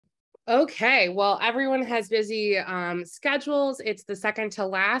Okay, well, everyone has busy schedules. It's the second to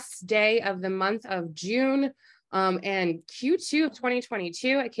last day of the month of June and Q2 of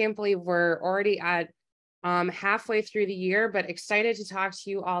 2022. I can't believe we're already at halfway through the year, but excited to talk to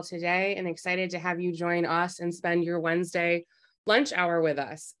you all today and excited to have you join us and spend your Wednesday lunch hour with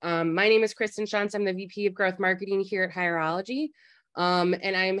us. My name is Kristen Shuntz. I'm the VP of Growth Marketing here at Hierology,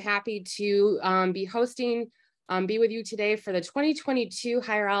 and I'm happy to be with you today for the 2022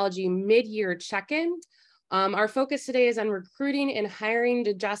 Hierology mid-year check-in. Our focus today is on recruiting and hiring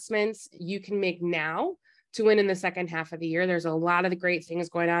adjustments you can make now to win in the second half of the year. There's a lot of the great things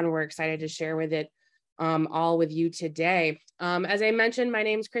going on. We're excited to share with it all with you today. As I mentioned, my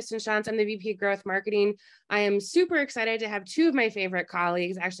name is Kristen Shuntz. I'm the VP of Growth Marketing. I am super excited to have two of my favorite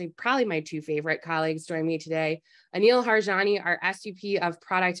colleagues, actually probably my two favorite colleagues, join me today. Anil Harjani, our SVP of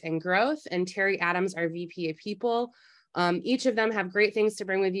Product and Growth, and Terry Adams, our VP of People. Each of them have great things to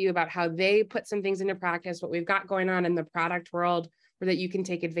bring with you about how they put some things into practice, what we've got going on in the product world that you can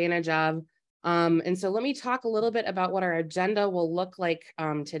take advantage of. And so let me talk a little bit about what our agenda will look like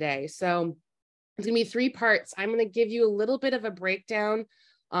today. So it's going to be three parts. I'm going to give you a little bit of a breakdown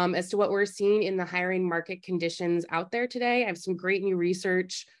as to what we're seeing in the hiring market conditions out there today. I have some great new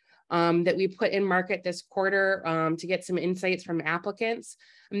research that we put in market this quarter to get some insights from applicants.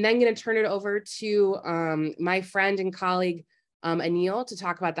 I'm then going to turn it over to my friend and colleague, Anil, to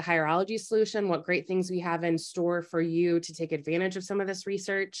talk about the Hierology solution, what great things we have in store for you to take advantage of some of this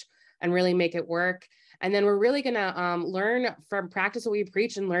research and really make it work. And then we're really going to learn from practice what we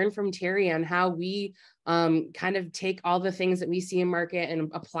preach and learn from Terry on how we kind of take all the things that we see in market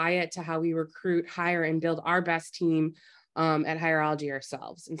and apply it to how we recruit, hire, and build our best team at Hierology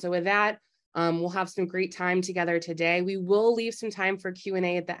ourselves. And so with that, we'll have some great time together today. We will leave some time for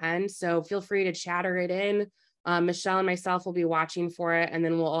Q&A at the end, so feel free to chatter it in. Michelle and myself will be watching for it, and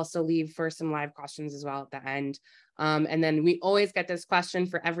then we'll also leave for some live questions as well at the end. And then we always get this question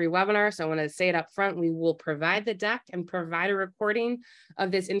for every webinar. So I want to say it up front, we will provide the deck and provide a recording of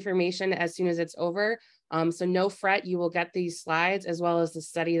this information as soon as it's over. So no fret, you will get these slides as well as the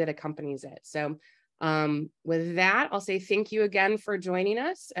study that accompanies it. So with that, I'll say thank you again for joining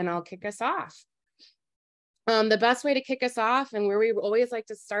us, and I'll kick us off. The best way to kick us off, and where we always like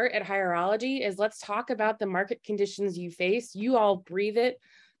to start at Hierology, is let's talk about the market conditions you face. You all breathe it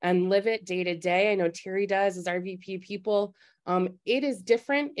and live it day to day. I know Terry does as our VP People. It is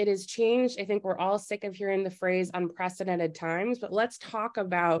different. It has changed. I think we're all sick of hearing the phrase unprecedented times, but let's talk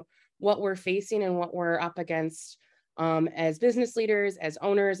about what we're facing and what we're up against as business leaders, as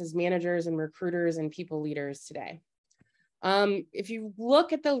owners, as managers and recruiters and people leaders today. If you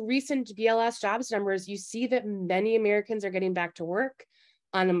look at the recent BLS jobs numbers, you see that many Americans are getting back to work.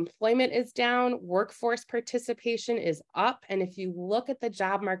 Unemployment is down, workforce participation is up. And if you look at the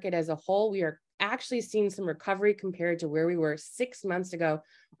job market as a whole, we are actually seeing some recovery compared to where we were 6 months ago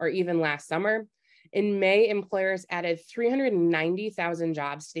or even last summer. In May, employers added 390,000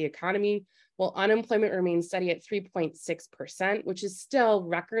 jobs to the economy, while unemployment remains steady at 3.6%, which is still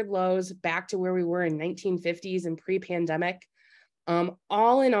record lows back to where we were in 1950s and pre-pandemic.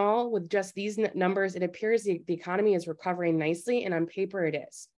 All in all, with just these numbers, it appears the economy is recovering nicely, and on paper it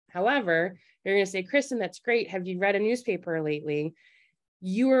is. However, you're going to say, Kristen, that's great. Have you read a newspaper lately?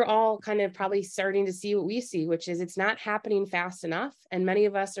 You are all kind of probably starting to see what we see, which is it's not happening fast enough. And many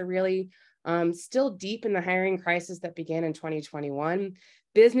of us are really still deep in the hiring crisis that began in 2021.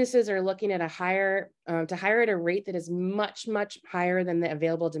 Businesses are looking at to hire at a rate that is much, much higher than the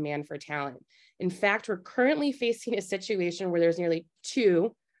available demand for talent. In fact, we're currently facing a situation where there's nearly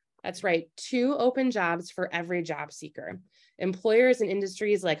two open jobs for every job seeker. Employers in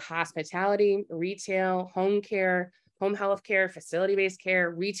industries like hospitality, retail, home care, home health care, facility-based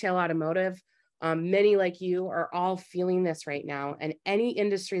care, retail, automotive, many like you are all feeling this right now. And any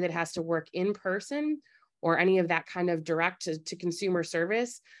industry that has to work in person or any of that kind of direct to consumer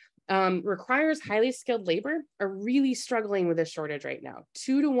service requires highly skilled labor are really struggling with a shortage right now.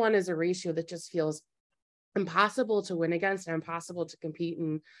 2 to 1 is a ratio that just feels impossible to win against and impossible to compete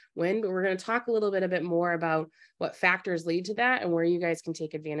and win. But we're going to talk a bit more about what factors lead to that and where you guys can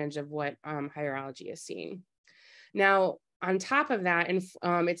take advantage of what Hierology is seeing. Now, on top of that, and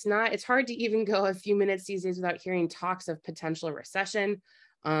it's hard to even go a few minutes these days without hearing talks of potential recession.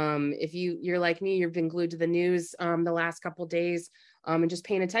 If you're like me, you've been glued to the news the last couple of days and just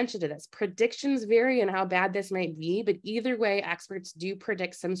paying attention to this. Predictions vary on how bad this might be, but either way, experts do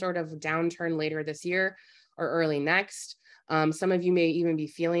predict some sort of downturn later this year or early next. Some of you may even be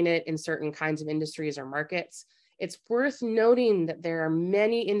feeling it in certain kinds of industries or markets. It's worth noting that there are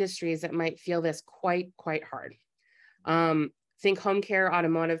many industries that might feel this quite hard. think home care,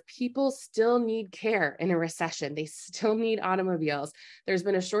 automotive. People still need care in a recession. They still need automobiles. There's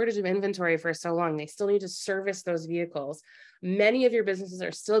been a shortage of inventory for so long. They still need to service those vehicles. Many of your businesses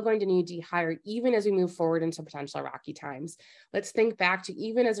are still going to need to hire even as we move forward into potential rocky times. Let's think back to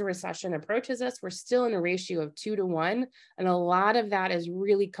even as a recession approaches us, we're still in a ratio of 2 to 1. And a lot of that is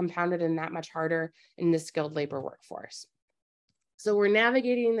really compounded and that much harder in the skilled labor workforce. So we're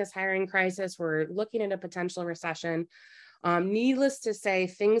navigating this hiring crisis. We're looking at a potential recession. Needless to say,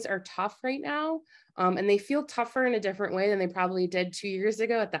 things are tough right now, and they feel tougher in a different way than they probably did 2 years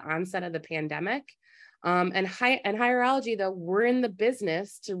ago at the onset of the pandemic. And Higherology, though, we're in the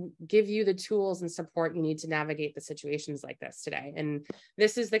business to give you the tools and support you need to navigate the situations like this today. And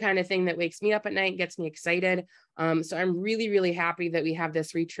this is the kind of thing that wakes me up at night, gets me excited. So I'm really, really happy that we have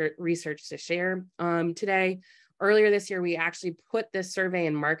this research to share today. Earlier this year, we actually put this survey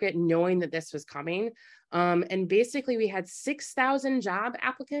in market knowing that this was coming. And basically we had 6,000 job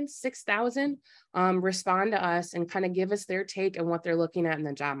applicants, 6,000 respond to us and kind of give us their take on what they're looking at in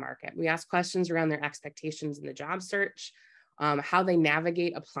the job market. We asked questions around their expectations in the job search, how they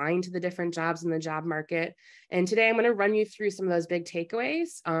navigate applying to the different jobs in the job market. And today I'm going to run you through some of those big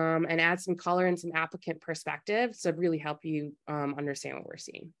takeaways and add some color and some applicant perspective to really help you understand what we're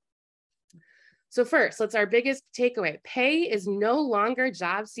seeing. So first, let's our biggest takeaway. Pay is no longer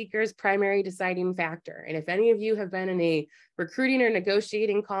job seekers' primary deciding factor. And if any of you have been in a recruiting or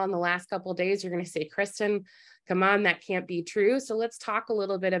negotiating call in the last couple of days, you're going to say, Kristen, come on, that can't be true. So let's talk a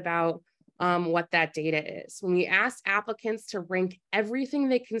little bit about what that data is. When we ask applicants to rank everything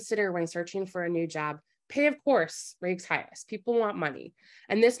they consider when searching for a new job, pay, of course, ranks highest. People want money.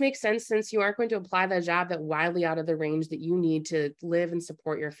 And this makes sense since you aren't going to apply the job that's wildly out of the range that you need to live and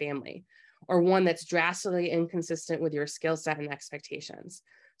support your family, or one that's drastically inconsistent with your skill set and expectations.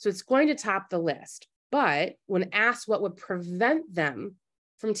 So it's going to top the list. But when asked what would prevent them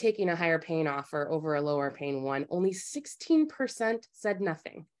from taking a higher paying offer over a lower paying one, only 16% said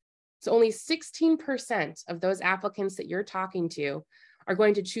nothing. So only 16% of those applicants that you're talking to are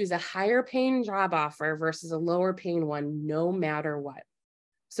going to choose a higher paying job offer versus a lower paying one, no matter what.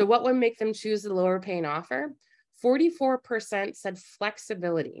 So what would make them choose the lower paying offer? 44% said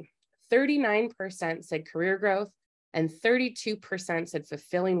flexibility. 39% said career growth, and 32% said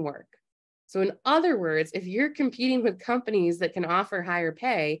fulfilling work. So in other words, if you're competing with companies that can offer higher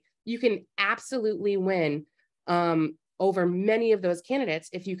pay, you can absolutely win over many of those candidates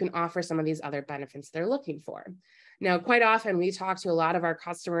if you can offer some of these other benefits they're looking for. Now, quite often we talk to a lot of our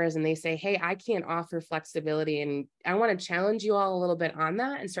customers and they say, hey, I can't offer flexibility. And I want to challenge you all a little bit on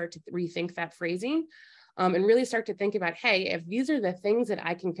that and start to rethink that phrasing. And really start to think about, hey, if these are the things that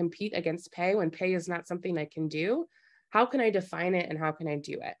I can compete against pay when pay is not something I can do, how can I define it and how can I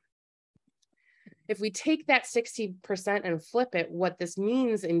do it? If we take that 60% and flip it, what this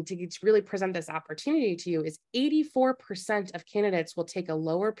means and to really present this opportunity to you is 84% of candidates will take a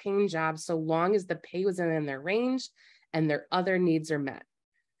lower paying job so long as the pay was in their range and their other needs are met.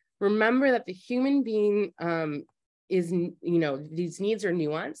 Remember that the human being these needs are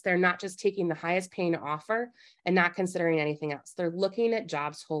nuanced. They're not just taking the highest paying offer and not considering anything else. They're looking at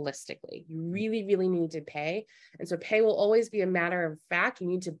jobs holistically. You really, really need to pay. And so pay will always be a matter of fact. You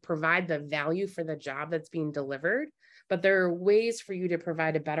need to provide the value for the job that's being delivered, but there are ways for you to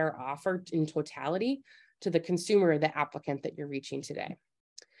provide a better offer in totality to the consumer or the applicant that you're reaching today.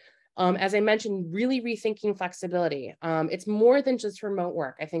 As I mentioned, really rethinking flexibility. It's more than just remote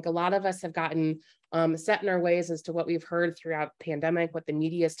work. I think a lot of us have gotten set in our ways as to what we've heard throughout the pandemic, what the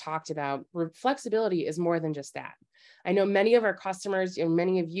media has talked about. Flexibility is more than just that. I know many of our customers and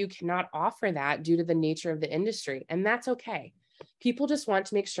many of you cannot offer that due to the nature of the industry, and that's okay. People just want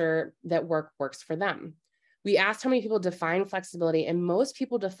to make sure that work works for them. We asked how many people define flexibility, and most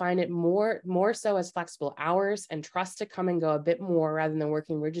people define it more so as flexible hours and trust to come and go a bit more rather than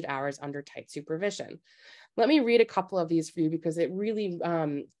working rigid hours under tight supervision. Let me read a couple of these for you because it really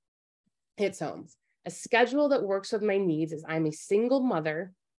hits home. A schedule that works with my needs is I'm a single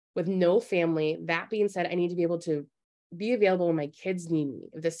mother with no family. That being said, I need to be able to be available when my kids need me.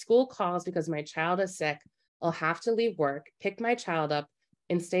 If the school calls because my child is sick, I'll have to leave work, pick my child up,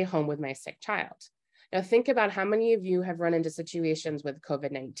 and stay home with my sick child. Now think about how many of you have run into situations with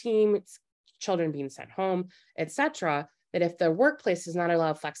COVID-19, children being sent home, etc., that if the workplace does not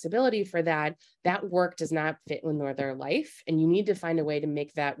allow flexibility for that, that work does not fit in their life. And you need to find a way to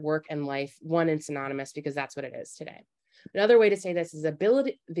make that work and life one and synonymous because that's what it is today. Another way to say this is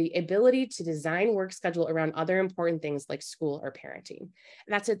the ability to design work schedule around other important things like school or parenting.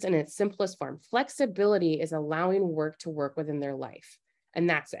 That's it in its simplest form. Flexibility is allowing work to work within their life. And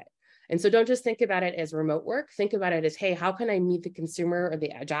that's it. And so don't just think about it as remote work. Think about it as, hey, how can I meet the consumer or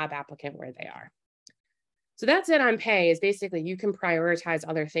the job applicant where they are? So that's it on pay, is basically you can prioritize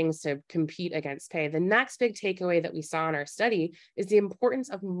other things to compete against pay. The next big takeaway that we saw in our study is the importance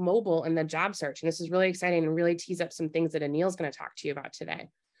of mobile in the job search. And this is really exciting and really tease up some things that Anil's going to talk to you about today.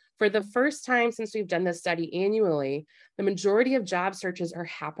 For the first time since we've done this study annually, the majority of job searches are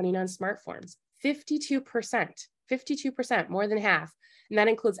happening on smartphones, 52%, more than half. And that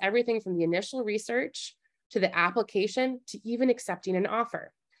includes everything from the initial research to the application to even accepting an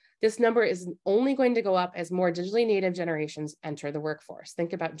offer. This number is only going to go up as more digitally native generations enter the workforce.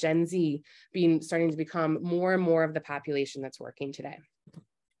 Think about Gen Z starting to become more and more of the population that's working today.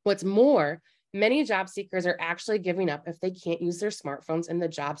 What's more, many job seekers are actually giving up if they can't use their smartphones in the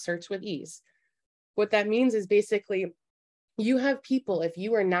job search with ease. What that means is basically you have people, if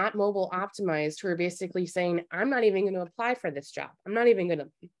you are not mobile optimized, who are basically saying, I'm not even going to apply for this job. I'm not even going to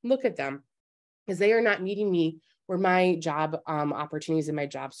look at them because they are not meeting me where my job opportunities in my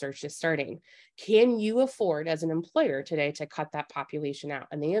job search is starting. Can you afford as an employer today to cut that population out?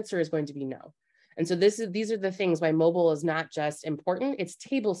 And the answer is going to be no. And so these are the things why mobile is not just important, it's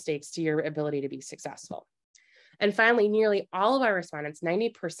table stakes to your ability to be successful. And finally, nearly all of our respondents,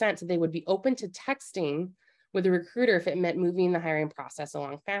 90%, said they would be open to texting with a recruiter if it meant moving the hiring process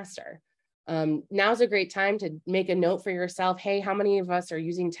along faster. Now's a great time to make a note for yourself. Hey, how many of us are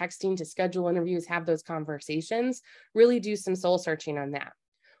using texting to schedule interviews, have those conversations? Really do some soul searching on that.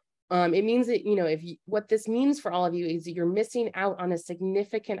 It means that, what this means for all of you is that you're missing out on a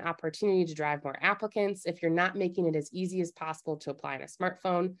significant opportunity to drive more applicants if you're not making it as easy as possible to apply on a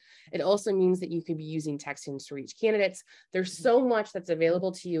smartphone. It also means that you could be using texting to reach candidates. There's so much that's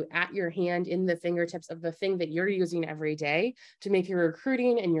available to you at your hand in the fingertips of the thing that you're using every day to make your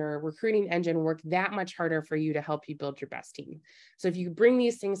recruiting and your recruiting engine work that much harder for you to help you build your best team. So if you bring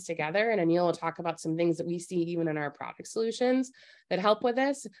these things together, and Anil will talk about some things that we see even in our product solutions that help with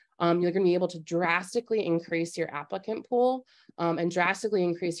this, you're going to be able to drastically increase your applicant pool and drastically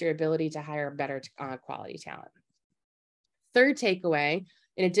increase your ability to hire better quality talent. Third takeaway,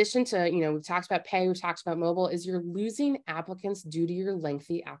 in addition to, we've talked about pay, we've talked about mobile, is you're losing applicants due to your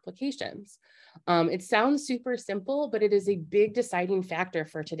lengthy applications. It sounds super simple, but it is a big deciding factor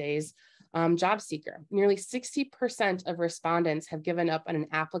for today's job seeker. Nearly 60% of respondents have given up on an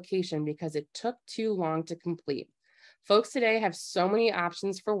application because it took too long to complete. Folks today have so many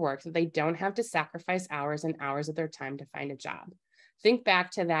options for work that they don't have to sacrifice hours and hours of their time to find a job. Think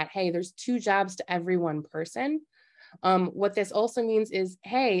back to that, hey, there's 2 jobs to every 1 person. What this also means is,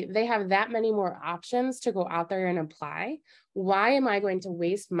 hey, they have that many more options to go out there and apply. Why am I going to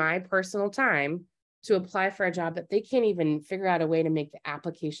waste my personal time to apply for a job that they can't even figure out a way to make the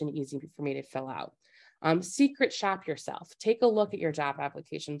application easy for me to fill out? Secret shop yourself. Take a look at your job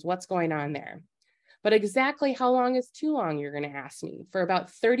applications. What's going on there? But exactly how long is too long, you're going to ask me. For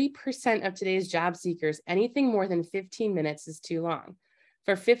about 30% of today's job seekers, anything more than 15 minutes is too long.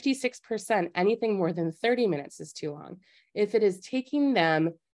 For 56%, anything more than 30 minutes is too long. If it is taking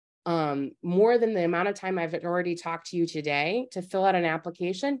them more than the amount of time I've already talked to you today to fill out an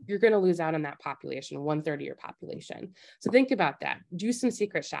application, you're going to lose out on that population, 1/3 of your population. So think about that. Do some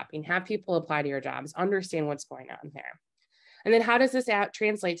secret shopping, have people apply to your jobs, understand what's going on there. And then how does this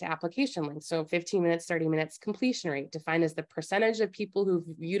translate to application length? So 15 minutes, 30 minutes, completion rate, defined as the percentage of people who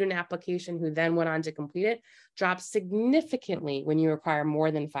viewed an application who then went on to complete it, drops significantly when you require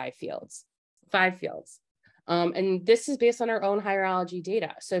more than 5 fields. 5 fields. And this is based on our own Hireology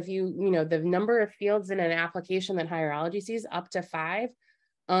data. So if the number of fields in an application that Hireology sees up to 5,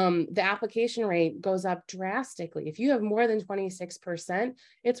 the application rate goes up drastically. If you have more than 26%,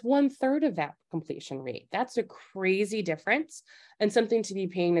 it's 1/3 of that completion rate. That's a crazy difference and something to be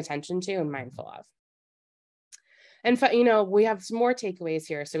paying attention to and mindful of. And, we have some more takeaways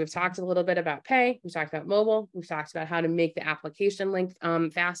here. So we've talked a little bit about pay. We've talked about mobile. We've talked about how to make the application length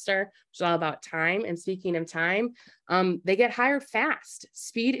faster, which is all about time. And speaking of time, they get hired fast.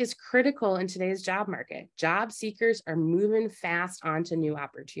 Speed is critical in today's job market. Job seekers are moving fast onto new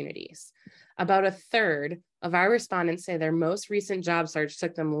opportunities. About 1/3 of our respondents say their most recent job search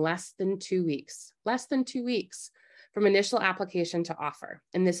took them less than 2 weeks. Less than 2 weeks from initial application to offer.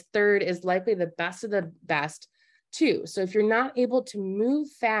 And this third is likely the best of the best too. So if you're not able to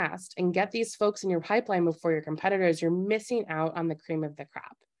move fast and get these folks in your pipeline before your competitors, you're missing out on the cream of the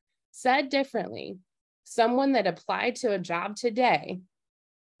crop. Said differently, someone that applied to a job today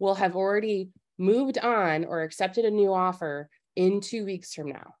will have already moved on or accepted a new offer in 2 weeks from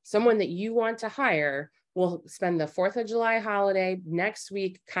now. Someone that you want to hire will spend the 4th of July holiday next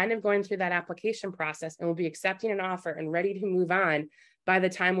week, kind of going through that application process, and will be accepting an offer and ready to move on by the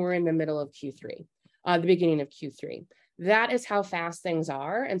time we're in the middle of Q3, the beginning of Q3. That is how fast things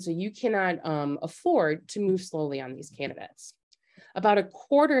are. And so you cannot afford to move slowly on these candidates. About a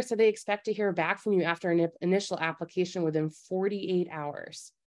quarter said they expect to hear back from you after an initial application within 48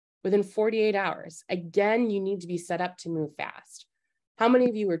 hours. Within 48 hours. Again, you need to be set up to move fast. How many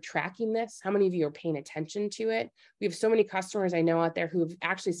of you are tracking this? How many of you are paying attention to it? We have so many customers I know out there who have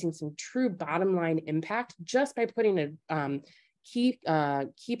actually seen some true bottom line impact just by putting a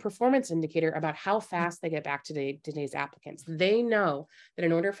key performance indicator about how fast they get back to today's applicants. They know that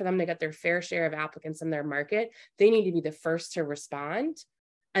in order for them to get their fair share of applicants in their market, they need to be the first to respond,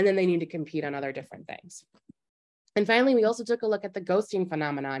 and then they need to compete on other different things. And finally, we also took a look at the ghosting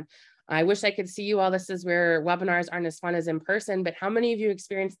phenomenon. I wish I could see you all. This is where webinars aren't as fun as in person, but how many of you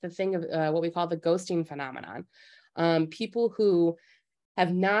experienced the thing of what we call the ghosting phenomenon? People who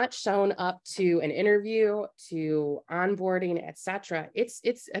have not shown up to an interview, to onboarding, et cetera.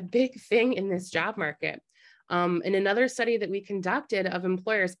 It's a big thing in this job market. In another study that we conducted of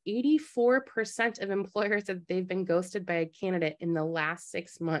employers, 84% of employers that they've been ghosted by a candidate in the last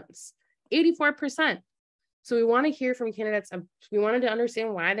 6 months, 84%. So we want to hear from candidates. We wanted to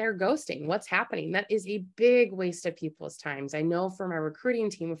understand why they're ghosting, what's happening. That is a big waste of people's times. I know from our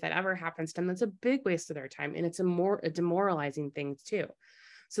recruiting team, if that ever happens to them, that's a big waste of their time. And it's a demoralizing thing too.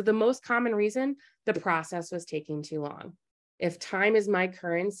 So the most common reason, the process was taking too long. If time is my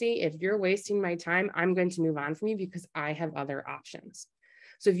currency, if you're wasting my time, I'm going to move on from you because I have other options.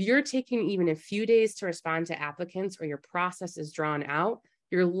 So if you're taking even a few days to respond to applicants or your process is drawn out,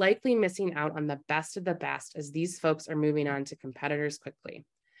 you're likely missing out on the best of the best as these folks are moving on to competitors quickly.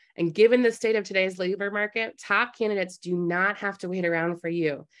 And given the state of today's labor market, top candidates do not have to wait around for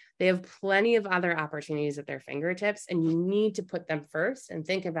you. They have plenty of other opportunities at their fingertips, and you need to put them first and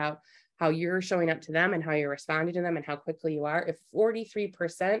think about how you're showing up to them and how you're responding to them and how quickly you are. If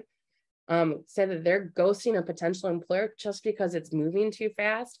 43% say that they're ghosting a potential employer just because it's moving too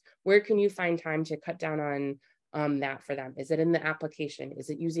fast, where can you find time to cut down on that for them? Is it in the application? Is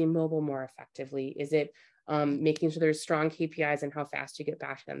it using mobile more effectively? Is it making sure there's strong KPIs and how fast you get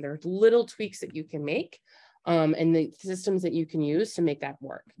back to them? There's little tweaks that you can make and the systems that you can use to make that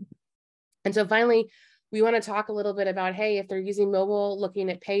work. And so finally, we want to talk a little bit about, hey, if they're using mobile, looking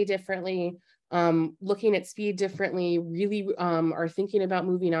at pay differently, looking at speed differently, really are thinking about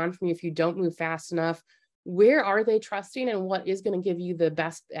moving on from you if you don't move fast enough. Where are they trusting and what is going to give you the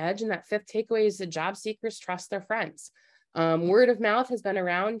best edge? And that fifth takeaway is that job seekers trust their friends. Word of mouth has been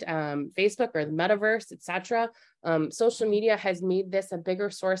around, Facebook or the metaverse, et cetera. Social media has made this a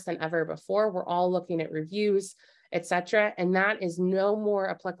bigger source than ever before. We're all looking at reviews, et cetera. And that is no more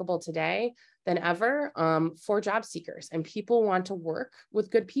applicable today than ever for job seekers. And people want to work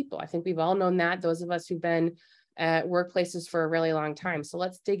with good people. I think we've all known that, those of us who've been at workplaces for a really long time. So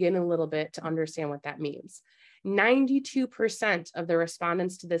let's dig in a little bit to understand what that means. 92% of the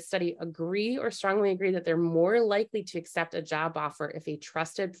respondents to this study agree or strongly agree that they're more likely to accept a job offer if a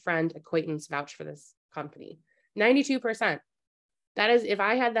trusted friend, acquaintance vouch for this company. 92%. That is, if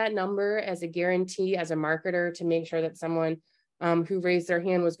I had that number as a guarantee as a marketer to make sure that someone who raised their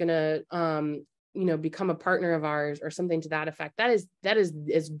hand was going to, become a partner of ours or something to that effect, that is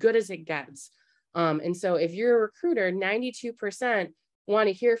as good as it gets. And so if you're a recruiter, 92% want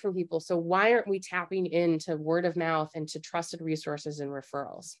to hear from people. So why aren't we tapping into word of mouth and to trusted resources and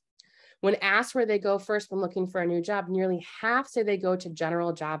referrals? When asked where they go first when looking for a new job, nearly half say they go to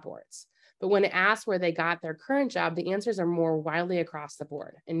general job boards. But when asked where they got their current job, the answers are more widely across the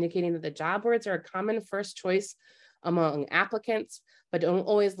board, indicating that the job boards are a common first choice among applicants, but don't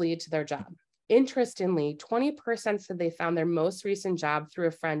always lead to their job. Interestingly, 20% said they found their most recent job through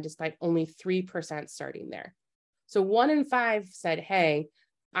a friend, despite only 3% starting there. So 1 in 5 said, hey,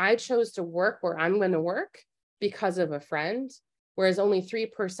 I chose to work where I'm going to work because of a friend, whereas only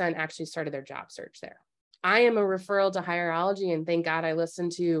 3% actually started their job search there. I am a referral to Hireology, and thank God I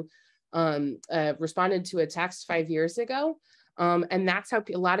listened to, responded to a text 5 years ago. And that's how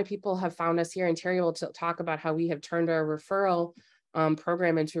a lot of people have found us here in Terry will talk about how we have turned our referral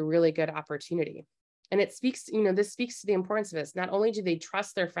program into a really good opportunity. And it speaks, this speaks to the importance of this. Not only do they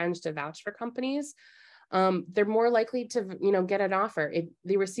trust their friends to vouch for companies, they're more likely to, get an offer. If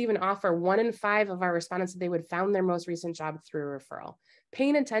they receive an offer, 1 in 5 of our respondents said they would found their most recent job through a referral.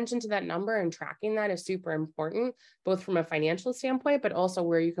 Paying attention to that number and tracking that is super important, both from a financial standpoint, but also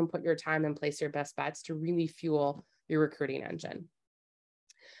where you can put your time and place your best bets to really fuel your recruiting engine.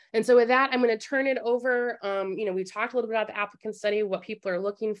 And so with that, I'm going to turn it over. We talked a little bit about the applicant study, what people are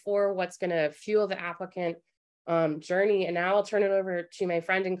looking for, what's going to fuel the applicant journey. And now I'll turn it over to my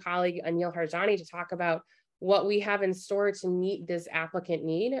friend and colleague, Anil Harjani, to talk about what we have in store to meet this applicant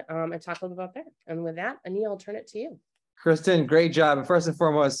need, and talk a little about that. And with that, Anil, I'll turn it to you. Kristen, great job. And first and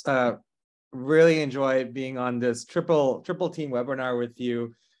foremost, really enjoy being on this triple team webinar with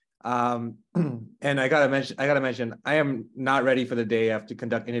you. And I gotta mention, I am not ready for the day I have to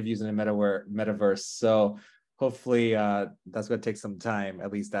conduct interviews in the metaverse. So hopefully that's gonna take some time,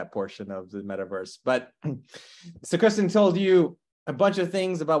 at least that portion of the metaverse. But so Kristen told you a bunch of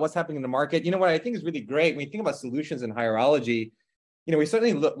things about what's happening in the market. You know what I think is really great when you think about solutions in hierology. You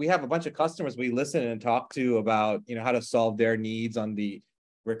know, we have a bunch of customers we listen and talk to about, you know, how to solve their needs on the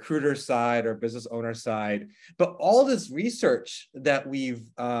recruiter side or business owner side. But all this research that we've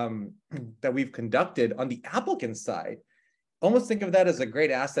conducted on the applicant side, almost think of that as a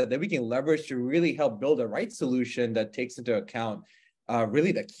great asset that we can leverage to really help build a right solution that takes into account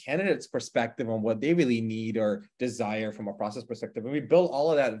really the candidate's perspective on what they really need or desire from a process perspective. And we build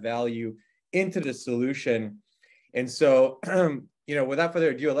all of that value into the solution. And so, you know, without further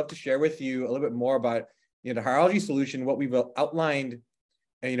ado, I'd love to share with you a little bit more about, you know, the hierology solution, what we've outlined.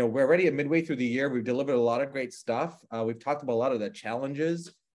 And, you know, we're already midway through the year. We've delivered a lot of great stuff. We've talked about a lot of the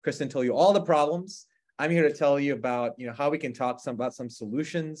challenges. Kristen told you all the problems. I'm here to tell you about, you know, how we can talk about some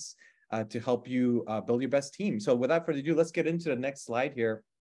solutions to help you build your best team. So without further ado, let's get into the next slide here.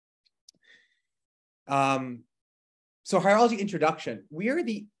 So hierology introduction. We are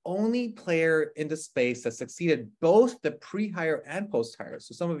the only player in the space that succeeded both the pre-hire and post-hire.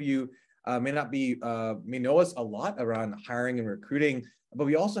 So some of you may know us a lot around hiring and recruiting, but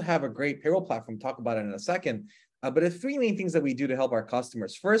we also have a great payroll platform. Talk about it in a second. But the three main things that we do to help our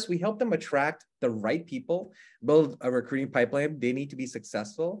customers. First, we help them attract the right people, build a recruiting pipeline. They need to be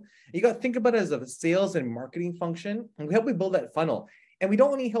successful. You got to think about it as a sales and marketing function. And we help you build that funnel. And we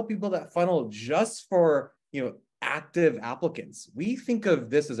don't only help you build that funnel just for, you know, active applicants. We think of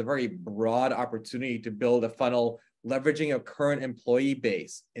this as a very broad opportunity to build a funnel, leveraging a current employee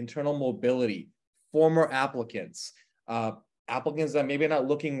base, internal mobility, former applicants, applicants that maybe are not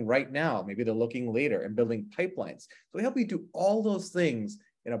looking right now, maybe they're looking later, and building pipelines. So we help you do all those things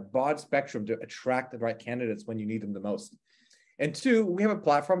in a broad spectrum to attract the right candidates when you need them the most. And two, we have a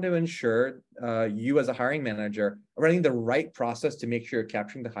platform to ensure you as a hiring manager are running the right process to make sure you're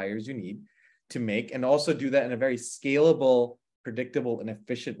capturing the hires you need to make, and also do that in a very scalable, predictable, and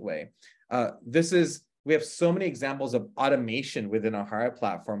efficient way. We have so many examples of automation within our hire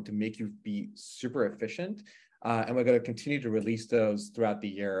platform to make you be super efficient. And we're going to continue to release those throughout the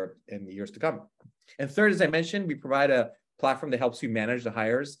year and the years to come. And third, as I mentioned, we provide a platform that helps you manage the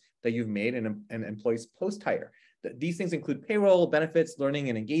hires that you've made and employees post-hire. These things include payroll, benefits, learning,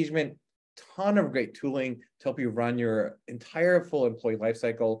 and engagement, ton of great tooling to help you run your entire full employee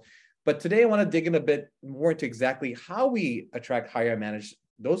lifecycle. But today I want to dig in a bit more into exactly how we attract, hire, and manage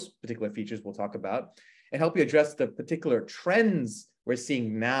those particular features we'll talk about, and help you address the particular trends we're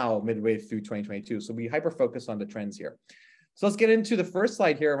seeing now midway through 2022. So we hyper-focus on the trends here. So let's get into the first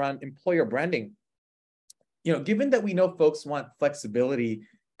slide here around employer branding. You know, given that we know folks want flexibility,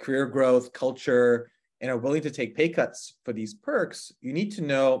 career growth, culture, and are willing to take pay cuts for these perks, you need to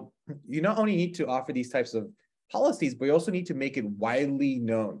know, you not only need to offer these types of policies, but you also need to make it widely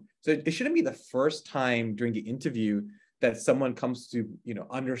known. So it shouldn't be the first time during the interview that someone comes to, you know,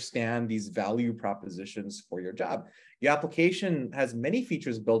 understand these value propositions for your job. Your application has many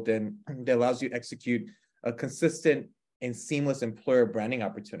features built in that allows you to execute a consistent and seamless employer branding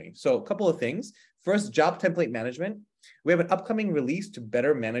opportunity. So a couple of things. First, job template management. We have an upcoming release to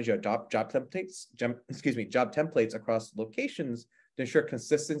better manage our job templates across locations to ensure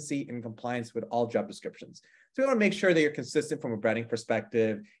consistency and compliance with all job descriptions. So we want to make sure that you're consistent from a branding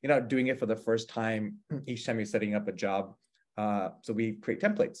perspective. You're not doing it for the first time each time you're setting up a job. So we create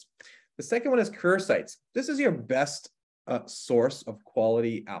templates. The second one is career sites. This is your best source of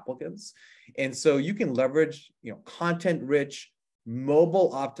quality applicants. And so you can leverage, you know, content-rich,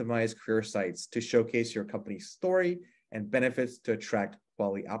 mobile-optimized career sites to showcase your company's story and benefits to attract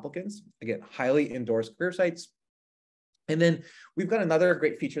quality applicants. Again, highly endorsed career sites. And then we've got another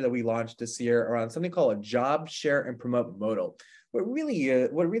great feature that we launched this year around something called a job share and promote modal. What really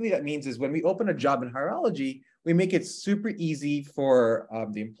that means is when we open a job in hierology, we make it super easy for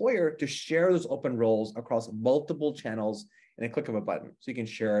the employer to share those open roles across multiple channels in a click of a button. So you can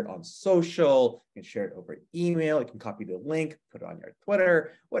share it on social, you can share it over email, you can copy the link, put it on your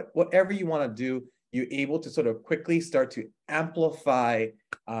Twitter, whatever you want to do, you're able to sort of quickly start to amplify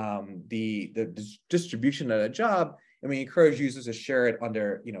the distribution of a job. And we encourage users to share it on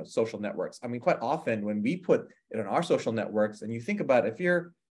their, you know, social networks. I mean, quite often when we put it on our social networks, and you think about if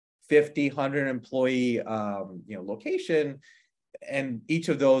you're 50, 100 employee, you know, location, and each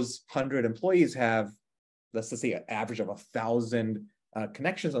of those 100 employees have let's just say an average of 1,000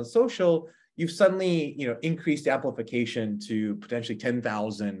 connections on social, you've suddenly, increased the amplification to potentially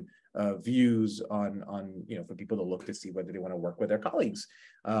 10,000 views on, for people to look to see whether they want to work with their colleagues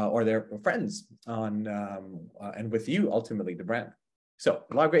or their friends on, and with you, ultimately, the brand. So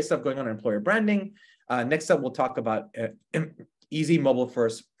a lot of great stuff going on in employer branding. Next up, we'll talk about easy mobile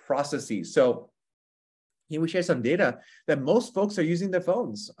first processes. So here we share some data that most folks are using their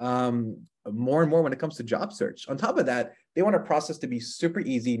phones more and more when it comes to job search. On top of that, they want a process to be super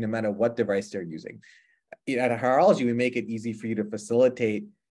easy no matter what device they're using. At Hierology, we make it easy for you to facilitate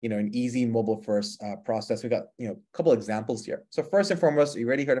an easy mobile first process. We got a couple examples here. So first and foremost, you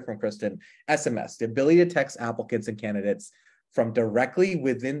already heard it from Kristen, SMS, the ability to text applicants and candidates from directly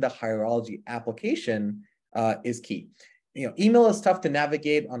within the Hierology application is key. Email is tough to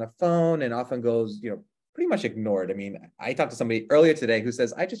navigate on a phone and often goes, pretty much ignored. I mean, I talked to somebody earlier today who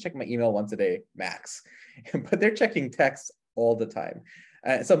says, I just check my email once a day, max, but they're checking texts all the time.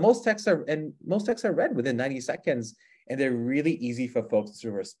 So most texts are read within 90 seconds, and they're really easy for folks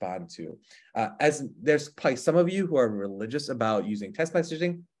to respond to. As there's probably some of you who are religious about using text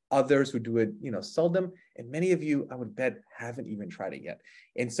messaging, others who do it, seldom, and many of you, I would bet, haven't even tried it yet.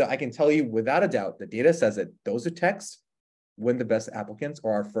 And so I can tell you without a doubt, the data says that those who text win the best applicants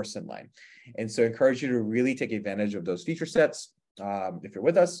or are first in line. And so I encourage you to really take advantage of those feature sets if you're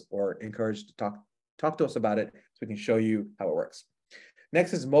with us, or encourage to talk to us about it so we can show you how it works.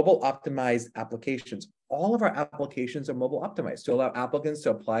 Next is mobile optimized applications. All of our applications are mobile optimized to allow applicants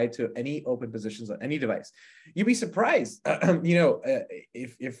to apply to any open positions on any device. You'd be surprised,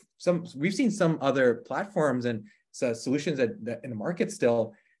 if we've seen some other platforms and solutions that in the market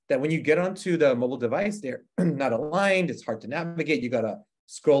still, that when you get onto the mobile device, they're not aligned, it's hard to navigate, you gotta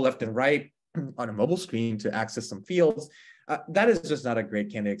scroll left and right on a mobile screen to access some fields. That is just not a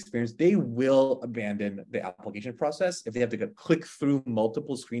great candidate experience. They will abandon the application process if they have to click through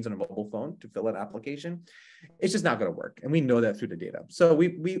multiple screens on a mobile phone to fill an application. It's just not gonna work, and we know that through the data. So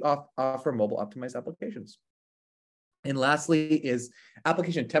we offer mobile optimized applications. And lastly is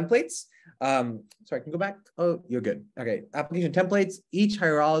application templates. Sorry, I can go back. Oh, you're good. Okay, application templates. Each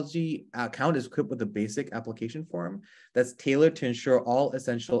Hierology account is equipped with a basic application form that's tailored to ensure all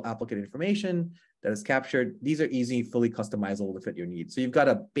essential applicant information that is captured. These are easy, fully customizable to fit your needs. So you've got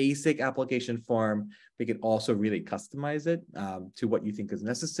a basic application form. We can also really customize it to what you think is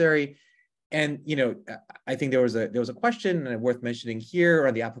necessary. And I think there was a question worth mentioning here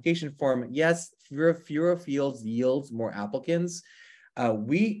on the application form. Yes, fewer fields yields more applicants.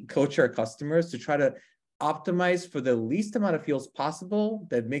 We coach our customers to try to optimize for the least amount of fields possible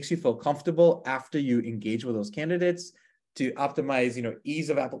that makes you feel comfortable after you engage with those candidates, to optimize ease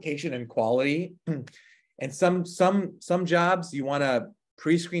of application and quality. And some jobs you want to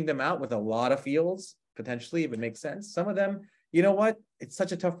pre-screen them out with a lot of fields, potentially, if it makes sense. Some of them, you know what? It's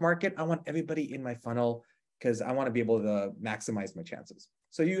such a tough market. I want everybody in my funnel because I want to be able to maximize my chances.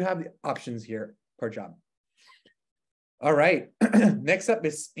 So you have the options here per job. All right. Next up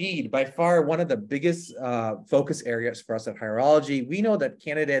is speed. By far, one of the biggest focus areas for us at Hierology. We know that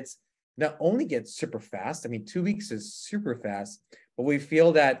candidates not only get super fast, I mean, 2 weeks is super fast, but we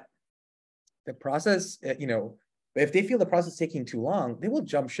feel that the process, if they feel the process is taking too long, they will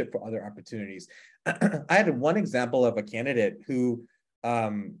jump ship for other opportunities. I had one example of a candidate who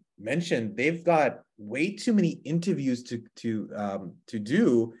mentioned they've got way too many interviews to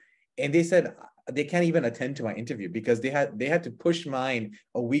do, and they said they can't even attend to my interview because they had to push mine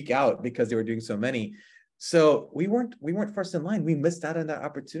a week out because they were doing so many. So we weren't first in line. We missed out on that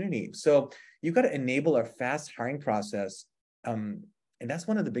opportunity. So you've got to enable a fast hiring process. And that's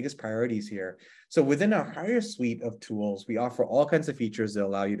one of the biggest priorities here. So within our Hire suite of tools, we offer all kinds of features that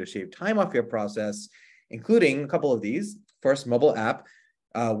allow you to shave time off your process, including a couple of these. First, mobile app.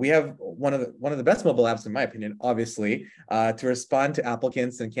 We have one of the best mobile apps, in my opinion, obviously, to respond to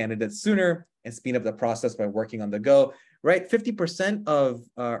applicants and candidates sooner and speed up the process by working on the go. Right, 50% of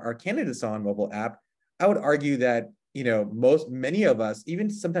our candidates are on mobile app. I would argue that many of us, even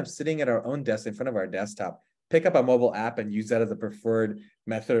sometimes sitting at our own desk in front of our desktop, pick up a mobile app and use that as a preferred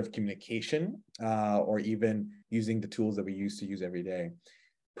method of communication, or even using the tools that we used to use every day.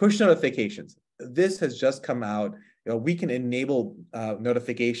 Push notifications. This has just come out. We can enable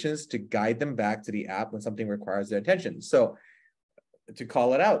notifications to guide them back to the app when something requires their attention. So to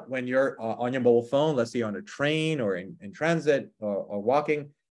call it out, when you're on your mobile phone, let's say you're on a train or in transit or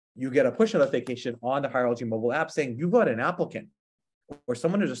walking, you get a push notification on the Hierology mobile app saying you got an applicant or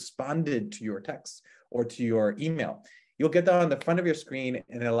someone has responded to your text or to your email. You'll get that on the front of your screen,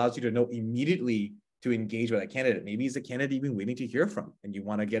 and it allows you to know immediately to engage with a candidate. Maybe he's a candidate you've been waiting to hear from and you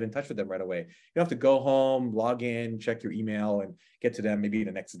want to get in touch with them right away. You don't have to go home, log in, check your email, and get to them maybe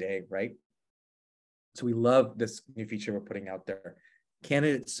the next day, right? So we love this new feature we're putting out there.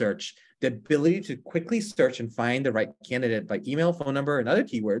 Candidate search, the ability to quickly search and find the right candidate by email, phone number, and other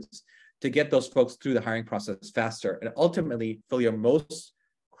keywords to get those folks through the hiring process faster and ultimately fill your most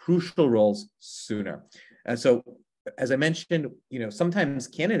crucial roles sooner. And so, as I mentioned, sometimes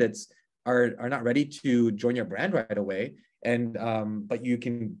candidates are not ready to join your brand right away, and but you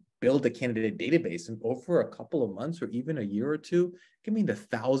can build a candidate database, and over a couple of months or even a year or two, give me the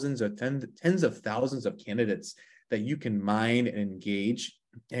thousands or tens of thousands of candidates that you can mine and engage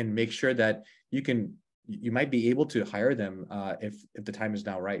and make sure that you might be able to hire them if the time is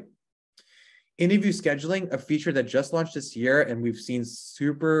now right. Interview scheduling, a feature that just launched this year, and we've seen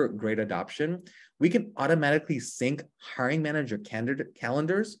super great adoption. We can automatically sync hiring manager candidate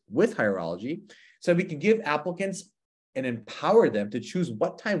calendars with Hireology, so we can give applicants and empower them to choose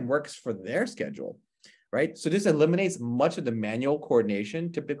what time works for their schedule, right? So this eliminates much of the manual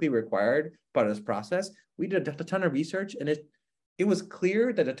coordination typically required part of this process. We did a ton of research, and it was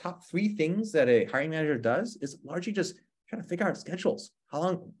clear that the top 3 things that a hiring manager does is largely just trying to figure out schedules. How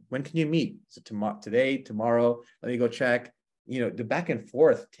long, when can you meet? So today, tomorrow, let me go check. The back and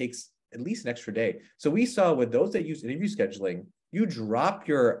forth takes at least an extra day. So we saw with those that use interview scheduling, you drop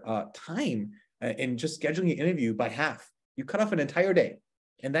your time in just scheduling your interview by half. You cut off an entire day.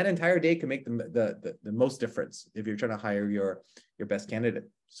 And that entire day can make the most difference if you're trying to hire your best candidate.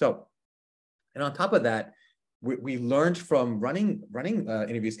 So, and on top of that, we learned from running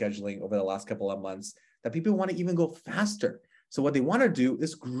interview scheduling over the last couple of months that people want to even go faster. So what they want to do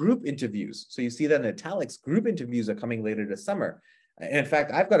is group interviews. So you see that in italics, group interviews are coming later this summer. And in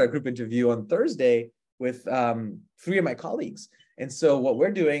fact, I've got a group interview on Thursday with 3 of my colleagues. And so what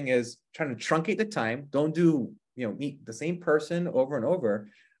we're doing is trying to truncate the time. Don't do, meet the same person over and over.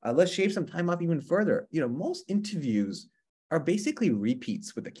 Let's shave some time off even further. Most interviews are basically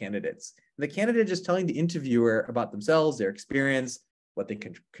repeats with the candidates. The candidate just telling the interviewer about themselves, their experience, what they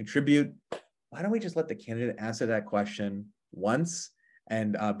can contribute. Why don't we just let the candidate answer that question once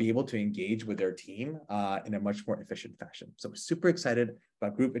and be able to engage with their team in a much more efficient fashion? So we're super excited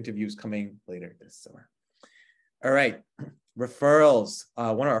about group interviews coming later this summer. All right, referrals,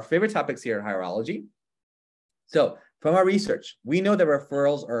 one of our favorite topics here at Hireology. So from our research, we know that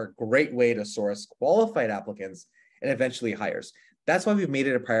referrals are a great way to source qualified applicants and eventually hires. That's why we've made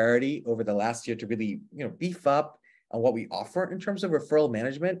it a priority over the last year to really beef up on what we offer in terms of referral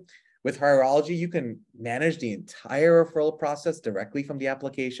management. With Hireology, you can manage the entire referral process directly from the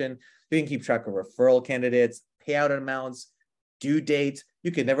application. You can keep track of referral candidates, payout amounts, due dates. You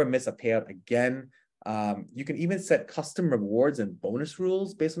can never miss a payout again. You can even set custom rewards and bonus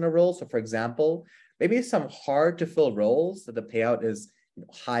rules based on a role. So for example, maybe some hard to fill roles that the payout is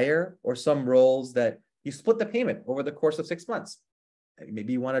higher, or some roles that you split the payment over the course of 6 months.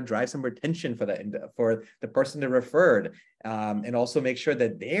 Maybe you want to drive some retention for the person that referred, and also make sure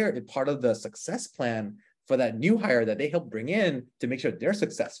that they're part of the success plan for that new hire that they help bring in to make sure they're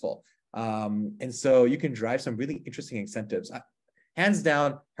successful. And so you can drive some really interesting incentives. Hands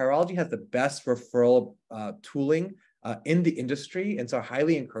down, Hireology has the best referral tooling in the industry. And so I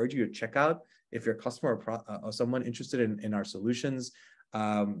highly encourage you to check out if you're a customer or someone interested in our solutions.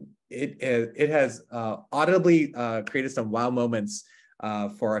 It has audibly created some wow moments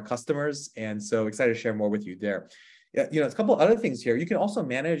for our customers. And so excited to share more with you there. It's a couple other things here. You can also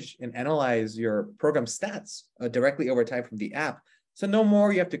manage and analyze your program stats directly over time from the app. So no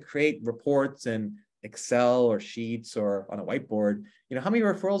more you have to create reports in Excel or sheets or on a whiteboard. How many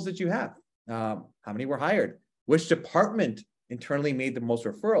referrals did you have? How many were hired? Which department internally made the most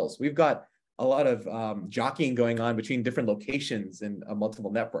referrals? We've got a lot of jockeying going on between different locations and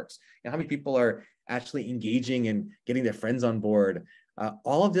multiple networks. How many people are actually engaging and getting their friends on board?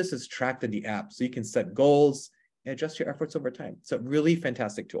 All of this is tracked in the app, so you can set goals and adjust your efforts over time. It's a really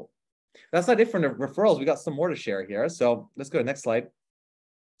fantastic tool. That's not it for the referrals. We got some more to share here. So let's go to the next slide.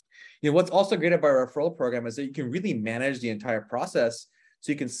 What's also great about our referral program is that you can really manage the entire process.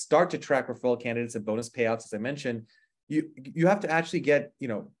 So you can start to track referral candidates and bonus payouts. As I mentioned, you have to actually get,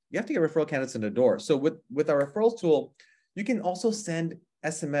 you have to get referral candidates in the door. So with our referrals tool, you can also send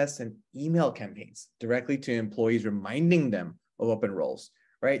SMS and email campaigns directly to employees, reminding them of open roles,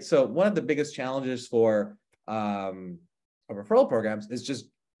 right? So one of the biggest challenges for referral programs is just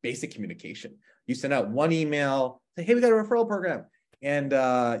basic communication. You send out one email, say, hey, we got a referral program. And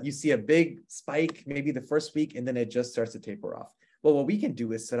you see a big spike, maybe the first week, and then it just starts to taper off. Well, what we can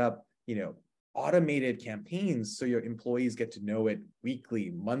do is set up, automated campaigns so your employees get to know it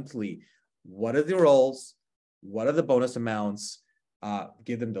weekly, monthly, what are the roles, what are the bonus amounts,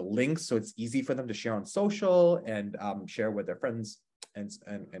 give them the links so it's easy for them to share on social and share with their friends and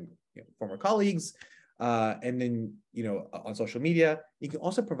former colleagues. And then, on social media, you can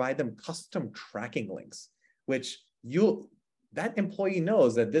also provide them custom tracking links, which that employee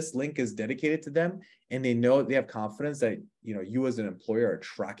knows that this link is dedicated to them, and they have confidence that, you as an employer are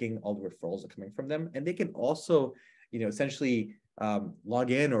tracking all the referrals that are coming from them. And they can also, essentially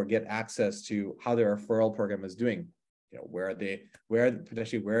log in or get access to how their referral program is doing. Where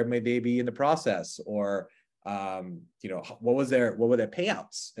may they be in the process, or, what were their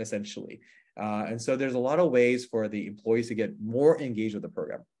payouts essentially. And so there's a lot of ways for the employees to get more engaged with the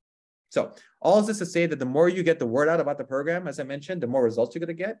program. So all of this to say that the more you get the word out about the program, as I mentioned, the more results you're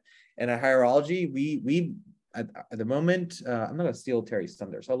going to get. And at Hierology, we at the moment, I'm not going to steal Terry's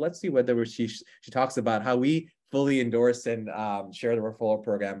thunder. So let's see whether she talks about how we fully endorse and share the referral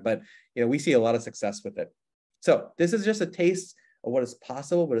program. But we see a lot of success with it. So this is just a taste of what is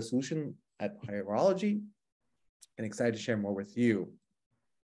possible with a solution at Hierology, and excited to share more with you.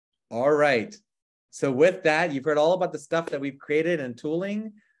 All right. So with that, you've heard all about the stuff that we've created and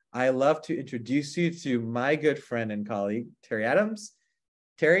tooling. I love to introduce you to my good friend and colleague, Terry Adams.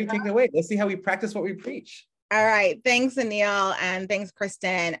 Terry, take it away. Let's see how we practice what we preach. All right. Thanks, Anil. And thanks,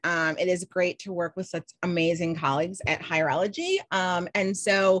 Kristen. It is great to work with such amazing colleagues at Hierology. And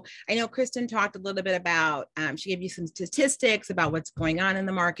so I know Kristen talked a little bit about, she gave you some statistics about what's going on in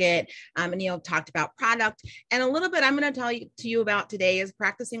the market. Anil talked about product. And a little bit I'm going to tell you about today is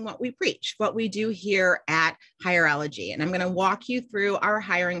practicing what we preach, what we do here at Hierology. And I'm going to walk you through our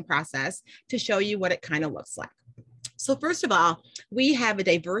hiring process to show you what it kind of looks like. So first of all, we have a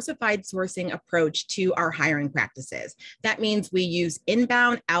diversified sourcing approach to our hiring practices. That means we use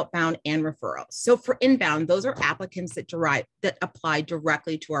inbound, outbound, and referrals. So for inbound, those are applicants that apply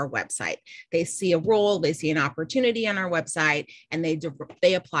directly to our website. They see a role, they see an opportunity on our website, and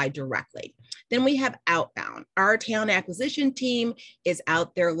they apply directly. Then we have outbound. Our talent acquisition team is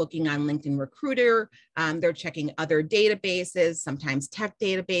out there looking on LinkedIn Recruiter. They're checking other databases, sometimes tech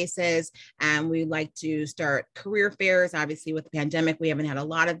databases, and we like to start career fairs. Obviously, with the pandemic, we haven't had a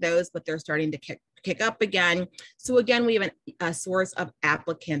lot of those, but they're starting to kick up again. So again, we have a source of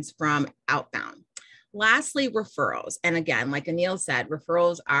applicants from outbound. Lastly, referrals. And again, like Anil said,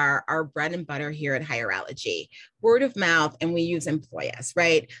 referrals are our bread and butter here at Hierology. Word of mouth, and we use Employus,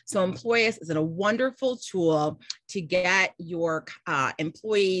 right? So Employus is a wonderful tool to get your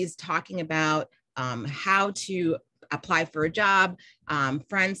employees talking about how to apply for a job,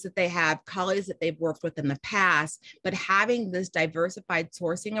 friends that they have, colleagues that they've worked with in the past. But having this diversified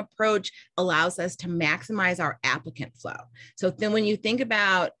sourcing approach allows us to maximize our applicant flow. So then when you think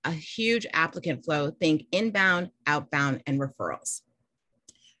about a huge applicant flow, think inbound, outbound, and referrals.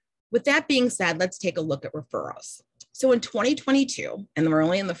 With that being said, let's take a look at referrals. So in 2022, and we're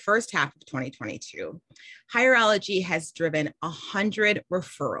only in the first half of 2022, Hierology has driven 100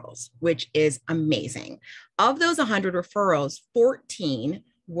 referrals, which is amazing. Of those 100 referrals, 14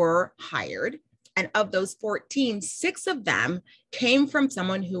 were hired. And of those 14, 6 of them came from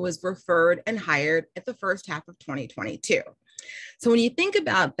someone who was referred and hired at the first half of 2022. So when you think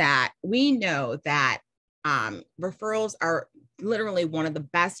about that, we know that referrals are literally one of the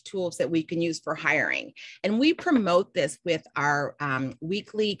best tools that we can use for hiring. And we promote this with our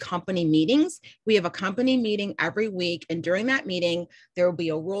weekly company meetings. We have a company meeting every week. And during that meeting, there will be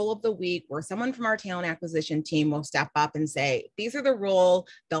a role of the week where someone from our talent acquisition team will step up and say, these are the role.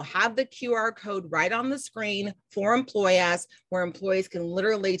 They'll have the QR code right on the screen for Employus, where employees can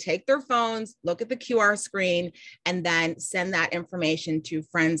literally take their phones, look at the QR screen, and then send that information to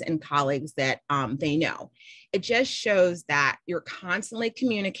friends and colleagues that they know. It just shows that you're constantly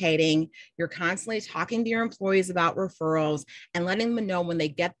communicating, you're constantly talking to your employees about referrals and letting them know when they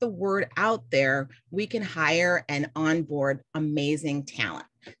get the word out there, we can hire and onboard amazing talent.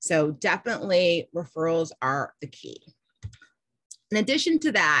 So definitely referrals are the key. In addition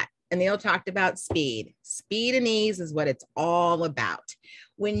to that, Anil talked about speed. Speed and ease is what it's all about.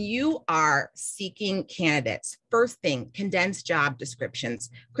 When you are seeking candidates, first thing, condensed job descriptions.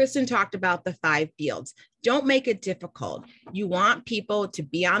 Kristen talked about the 5 fields. Don't make it difficult. You want people to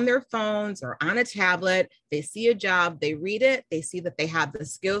be on their phones or on a tablet. They see a job, they read it, they see that they have the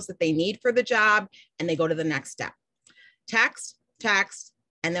skills that they need for the job, and they go to the next step. Text,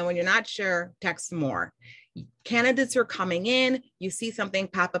 and then when you're not sure, text some more. Candidates are coming in, you see something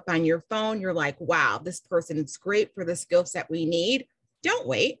pop up on your phone, you're like, wow, this person is great for the skill set we need. Don't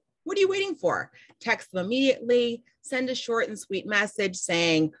wait. What are you waiting for? Text them immediately, send a short and sweet message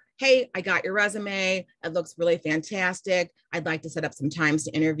saying, hey, I got your resume. It looks really fantastic. I'd like to set up some times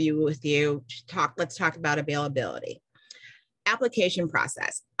to interview with you. Let's talk about availability. Application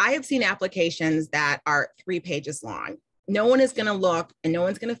process. I have seen applications that are 3 pages long. No one is going to look and no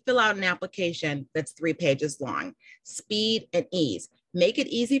one's going to fill out an application that's 3 pages long. Speed and ease. Make it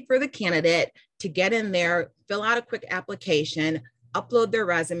easy for the candidate to get in there, fill out a quick application, upload their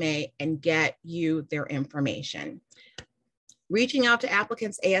resume, and get you their information. Reaching out to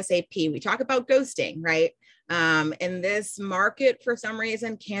applicants ASAP. We talk about ghosting, right? In this market, for some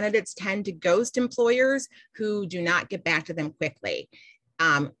reason, candidates tend to ghost employers who do not get back to them quickly.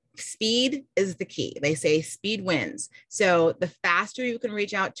 Speed is the key. They say speed wins. So the faster you can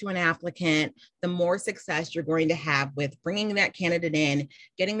reach out to an applicant, the more success you're going to have with bringing that candidate in,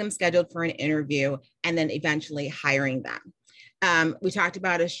 getting them scheduled for an interview, and then eventually hiring them. We talked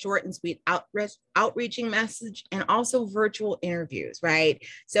about a short and sweet outreaching message and also virtual interviews, right?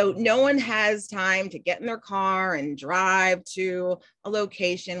 So no one has time to get in their car and drive to a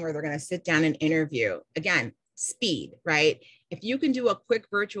location where they're going to sit down and interview. Again, speed, right? If you can do a quick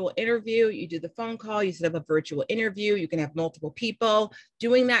virtual interview, you do the phone call, you set up a virtual interview, you can have multiple people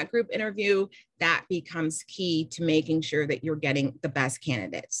doing that group interview, that becomes key to making sure that you're getting the best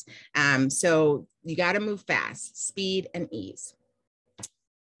candidates. So you got to move fast, speed and ease.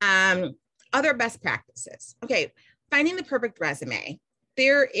 Other best practices. Okay, finding the perfect resume.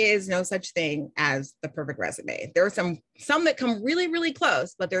 There is no such thing as the perfect resume. There are some that come really, really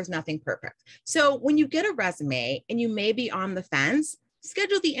close, but there's nothing perfect. So when you get a resume and you may be on the fence,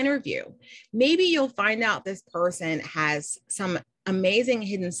 schedule the interview. Maybe you'll find out this person has some amazing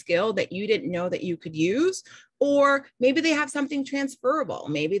hidden skill that you didn't know that you could use, or maybe they have something transferable.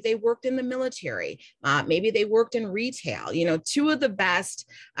 Maybe they worked in the military. Maybe they worked in retail. You know, two of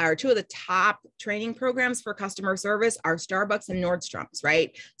the top training programs for customer service are Starbucks and Nordstrom's,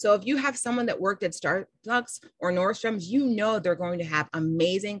 right? So if you have someone that worked at Starbucks or Nordstrom's, you know they're going to have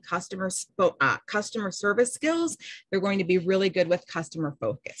amazing customer service skills. They're going to be really good with customer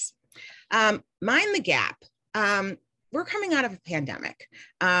focus. Mind the gap. We're coming out of a pandemic.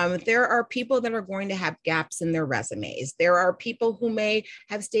 There are people that are going to have gaps in their resumes. There are people who may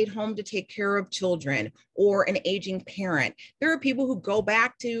have stayed home to take care of children or an aging parent. There are people who go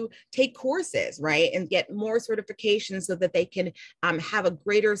back to take courses, right, and get more certifications so that they can have a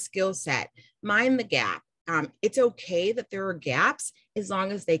greater skill set. Mind the gap. It's okay that there are gaps as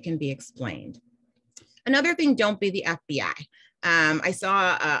long as they can be explained. Another thing, don't be the FBI. I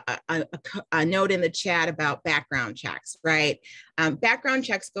saw a note in the chat about background checks, right? Background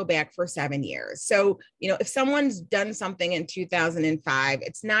checks go back for 7 years. So, you know, if someone's done something in 2005,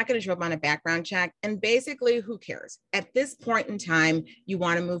 it's not going to show up on a background check. And basically, who cares? At this point in time, you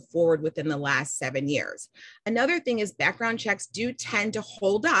want to move forward within the last 7 years. Another thing is background checks do tend to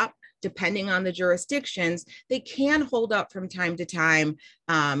hold up. Depending on the jurisdictions, they can hold up from time to time,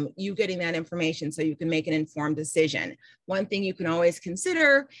 you getting that information so you can make an informed decision. One thing you can always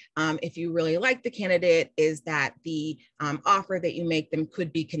consider if you really like the candidate is that the offer that you make them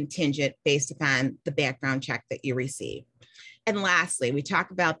could be contingent based upon the background check that you receive. And lastly, we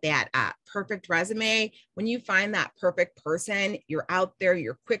talk about that perfect resume. When you find that perfect person, you're out there,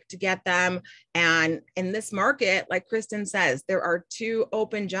 you're quick to get them. And in this market, like Kristen says, there are 2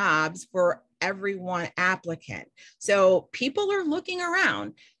 open jobs for every 1 applicant. So people are looking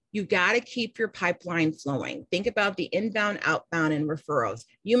around. You got to keep your pipeline flowing. Think about the inbound, outbound, and referrals.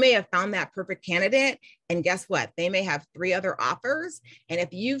 You may have found that perfect candidate, and guess what? They may have 3 other offers. And if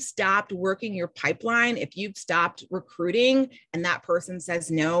you've stopped working your pipeline, if you've stopped recruiting and that person says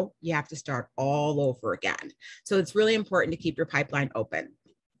no, you have to start all over again. So it's really important to keep your pipeline open.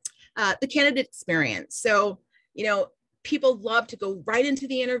 The candidate experience. So, you know, people love to go right into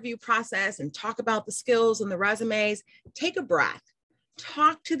the interview process and talk about the skills and the resumes. Take a breath.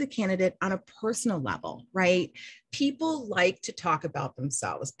 Talk to the candidate on a personal level, right? People like to talk about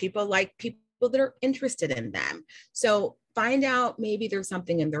themselves. People like people that are interested in them. So find out maybe there's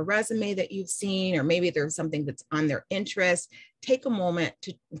something in their resume that you've seen, or maybe there's something that's on their interest. Take a moment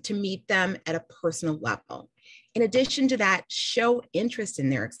to meet them at a personal level. In addition to that, show interest in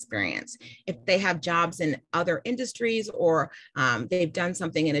their experience. If they have jobs in other industries or they've done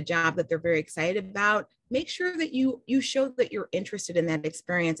something in a job that they're very excited about, make sure that you show that you're interested in that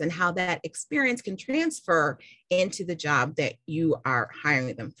experience and how that experience can transfer into the job that you are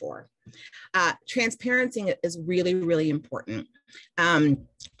hiring them for. Transparency is really, really important.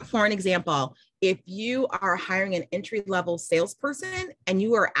 For an example, if you are hiring an entry-level salesperson and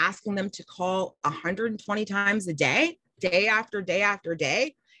you are asking them to call 120 times a day, day after day after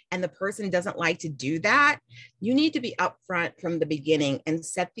day, and the person doesn't like to do that, you need to be upfront from the beginning and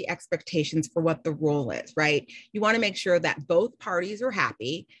set the expectations for what the role is, right? You want to make sure that both parties are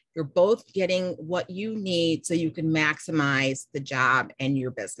happy. You're both getting what you need so you can maximize the job and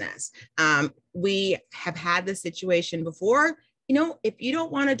your business. We have had this situation before. You know, if you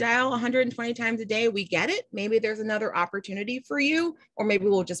don't want to dial 120 times a day, we get it. Maybe there's another opportunity for you, or maybe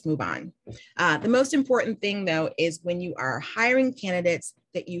we'll just move on. The most important thing, though, is when you are hiring candidates,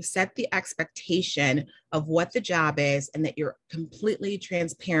 that you set the expectation of what the job is and that you're completely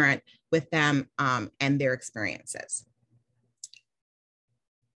transparent with them and their experiences.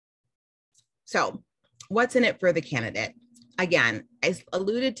 So, what's in it for the candidate? Again, I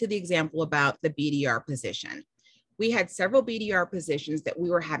alluded to the example about the BDR position. We had several BDR positions that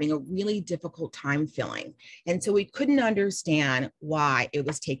we were having a really difficult time filling. And so we couldn't understand why it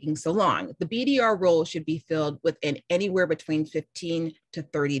was taking so long. The BDR role should be filled within anywhere between 15 to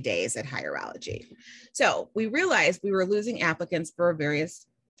 30 days at Hierology. So we realized we were losing applicants for various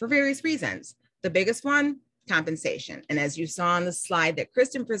reasons. The biggest one, compensation. And as you saw on the slide that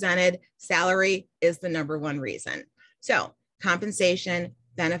Kristen presented, salary is the number one reason. So compensation,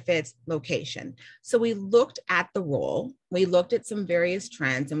 benefits, location. So we looked at the role, we looked at some various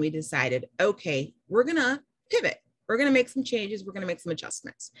trends, and we decided, okay, we're going to pivot. We're going to make some changes. We're going to make some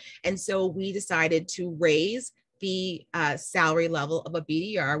adjustments. And so we decided to raise the salary level of a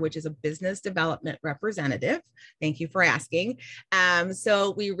BDR, which is a business development representative. Thank you for asking.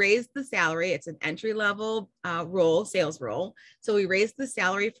 So we raised the salary. It's an entry level role, sales role. So we raised the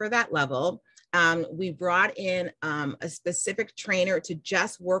salary for that level. We brought in a specific trainer to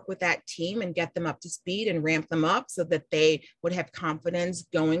just work with that team and get them up to speed and ramp them up so that they would have confidence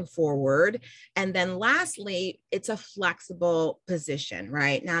going forward. And then lastly, it's a flexible position,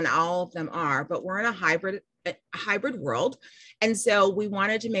 right? Not all of them are, but we're in a hybrid world. And so we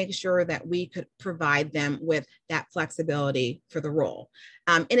wanted to make sure that we could provide them with that flexibility for the role.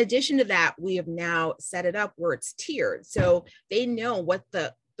 In addition to that, we have now set it up where it's tiered. So they know what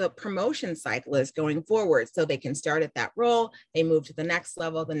the promotion cycle is going forward. So they can start at that role, they move to the next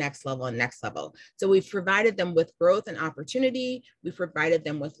level, and next level. So we've provided them with growth and opportunity. We've provided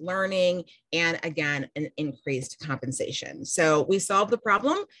them with learning and, again, an increased compensation. So we solved the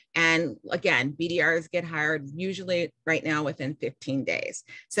problem. And again, BDRs get hired usually right now within 15 days.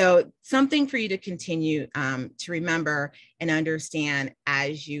 So something for you to continue to remember and understand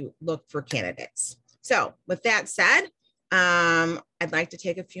as you look for candidates. So with that said, I'd like to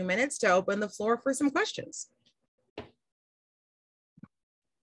take a few minutes to open the floor for some questions.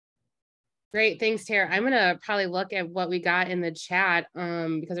 Great, thanks, Tara. I'm gonna probably look at what we got in the chat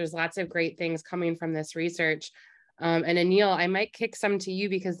because there's lots of great things coming from this research. And Anil, I might kick some to you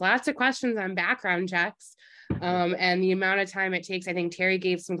because lots of questions on background checks and the amount of time it takes. I think Terry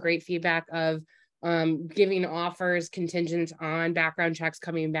gave some great feedback of giving offers contingent on background checks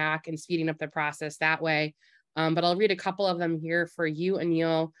coming back and speeding up the process that way. But I'll read a couple of them here for you,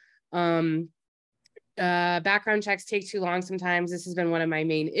 Anil. Background checks take too long sometimes. This has been one of my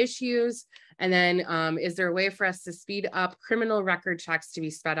main issues. And then is there a way for us to speed up criminal record checks to be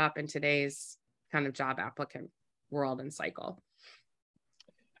sped up in today's kind of job applicant world and cycle?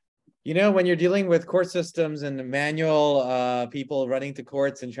 You know, when you're dealing with court systems and manual people running to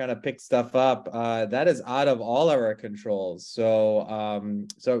courts and trying to pick stuff up, that is out of all of our controls. So,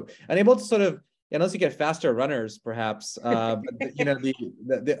 so unable to sort of, unless you get faster runners, perhaps. But you know,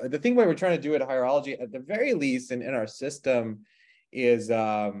 the thing what we're trying to do at Hierology, at the very least, in our system, is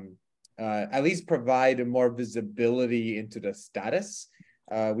at least provide more visibility into the status.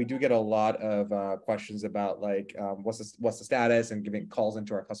 We do get a lot of questions about like what's the status, and giving calls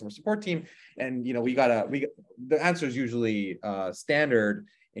into our customer support team. And you know, the answer is usually standard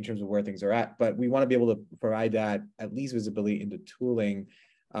in terms of where things are at, but we want to be able to provide that at least visibility into tooling.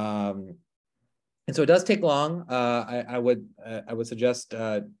 And so it does take long. I would suggest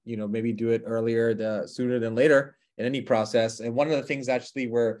you know, maybe do it earlier, sooner than later in any process. And one of the things actually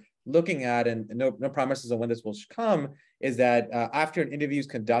we're looking at, and no promises on when this will come, is that after an interview is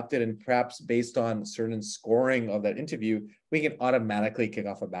conducted and perhaps based on certain scoring of that interview, we can automatically kick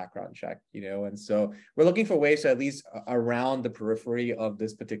off a background check, you know. And so we're looking for ways to at least around the periphery of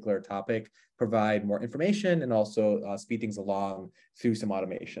this particular topic, provide more information and also speed things along through some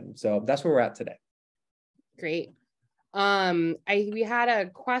automation. So that's where we're at today. Great. We had a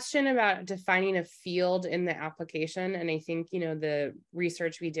question about defining a field in the application. And I think, you know, the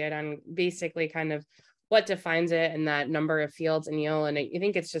research we did on basically kind of what defines it and that number of fields, and I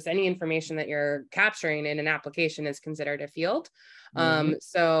think it's just any information that you're capturing in an application is considered a field.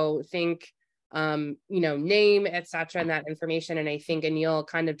 So think name, etc., and that information. And I think Anil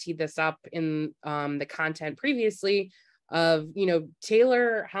kind of teed this up in the content previously of,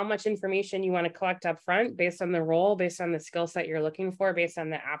 tailor how much information you want to collect up front based on the role, based on the skill set you're looking for, based on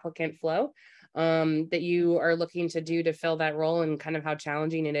the applicant flow that you are looking to do to fill that role and kind of how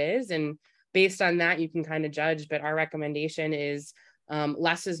challenging it is. And based on that, you can kind of judge, but our recommendation is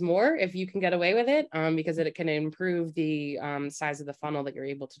less is more if you can get away with it, because it can improve the size of the funnel that you're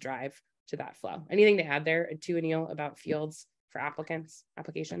able to drive to that flow. Anything to add there to Anil about fields for applications?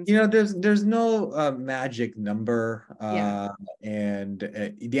 There's no magic number, and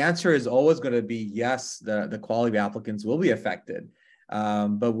the answer is always going to be yes. The quality of applicants will be affected,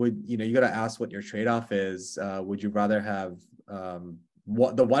 but you got to ask what your trade-off is. Would you rather have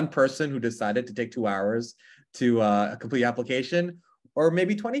the one person who decided to take 2 hours to complete application, or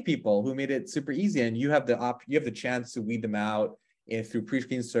maybe 20 people who made it super easy, and you have the chance to weed them out through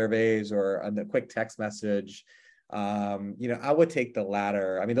pre-screen surveys or on the quick text message. I would take the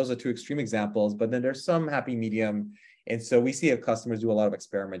latter. I mean, those are 2 extreme examples, but then there's some happy medium. And so we see if customers do a lot of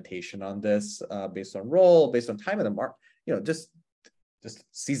experimentation on this based on role, based on time of the market, just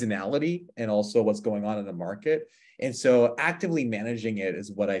seasonality and also what's going on in the market. And so actively managing it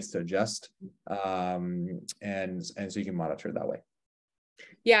is what I suggest. And so you can monitor it that way.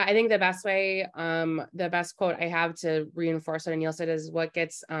 Yeah, I think the best way, the best quote I have to reinforce what Anil said is what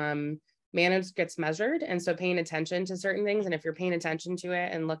gets managed gets measured. And so paying attention to certain things. And if you're paying attention to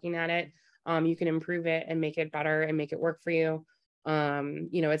it and looking at it, you can improve it and make it better and make it work for you.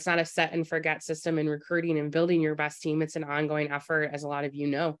 It's not a set and forget system in recruiting and building your best team. It's an ongoing effort, as a lot of you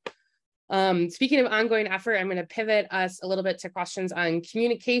know. Speaking of ongoing effort, I'm going to pivot us a little bit to questions on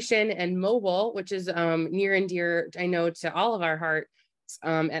communication and mobile, which is near and dear, I know, to all of our hearts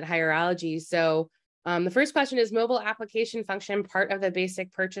at Hierology. So the first question is, mobile application function part of the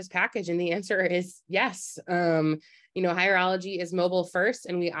basic purchase package? And the answer is yes. Hierology is mobile first,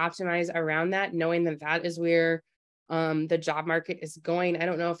 and we optimize around that, knowing that that is where the job market is going. I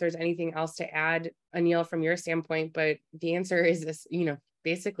don't know if there's anything else to add, Anil, from your standpoint, but the answer is this,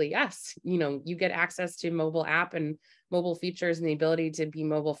 basically yes. You get access to mobile app and mobile features and the ability to be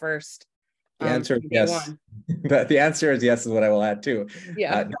mobile first. The answer is yes. The answer is yes, is what I will add too.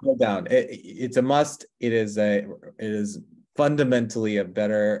 Yeah. No doubt. It's a must. It is fundamentally a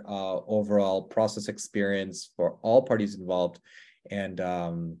better overall process experience for all parties involved. And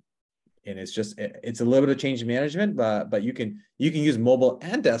it's a little bit of change management, but you can use mobile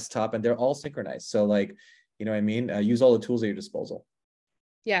and desktop, and they're all synchronized. So use all the tools at your disposal.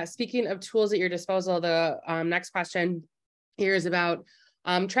 Yeah. Speaking of tools at your disposal, the next question here is about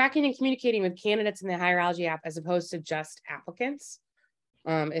tracking and communicating with candidates in the Hierology app as opposed to just applicants.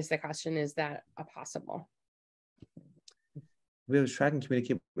 Is the question, is that possible? We was tracking and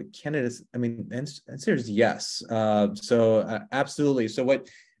communicate with candidates. I mean, the answer is yes. Absolutely. So what,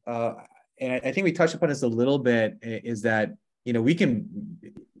 and I think we touched upon this a little bit, is that,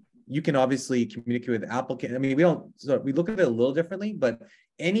 you can obviously communicate with applicant. I mean, we look at it a little differently, but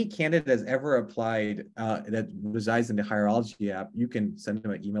any candidate that's ever applied that resides in the Hierology app, you can send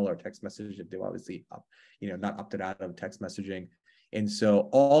them an email or text message if they obviously, not opted out of text messaging. And so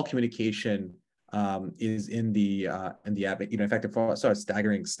all communication is in the app. In fact, I saw a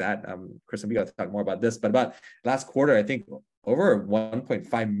staggering stat. Kristen, we got to talk more about this, but about last quarter, I think over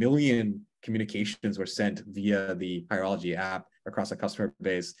 1.5 million communications were sent via the Hierology app across a customer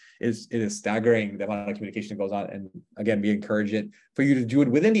base. It is staggering the amount of communication that goes on. And again, we encourage it for you to do it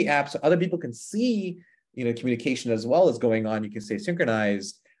within the app so other people can see, communication as well as going on. You can stay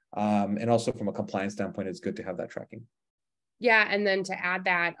synchronized. And also from a compliance standpoint, it's good to have that tracking. Yeah. And then to add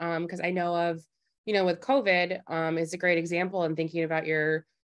that, because I know of, with COVID is a great example, and thinking about your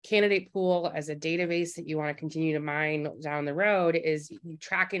candidate pool as a database that you want to continue to mine down the road, is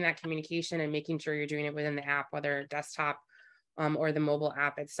tracking that communication and making sure you're doing it within the app, whether desktop or the mobile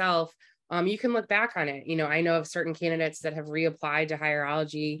app itself. You can look back on it. I know of certain candidates that have reapplied to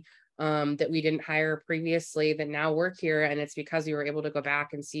Hierology that we didn't hire previously that now work here. And it's because we were able to go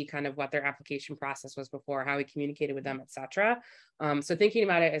back and see kind of what their application process was before, how we communicated with them, et cetera. So thinking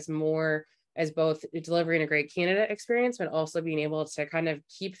about it as more as both delivering a great candidate experience, but also being able to kind of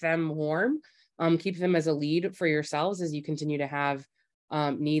keep them warm, keep them as a lead for yourselves as you continue to have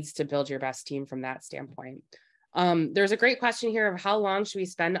needs to build your best team from that standpoint. There's a great question here of how long should we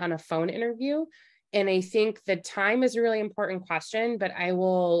spend on a phone interview? And I think the time is a really important question, but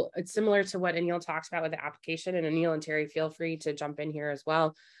it's similar to what Anil talks about with the application, and Anil and Terry, feel free to jump in here as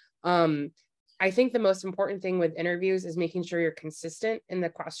well. I think the most important thing with interviews is making sure you're consistent in the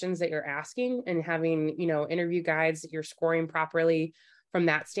questions that you're asking, and having, interview guides that you're scoring properly, from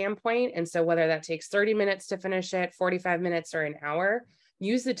that standpoint. And so whether that takes 30 minutes to finish it, 45 minutes, or an hour,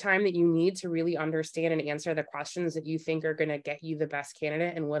 use the time that you need to really understand and answer the questions that you think are going to get you the best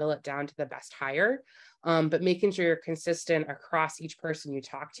candidate and whittle it down to the best hire. But making sure you're consistent across each person you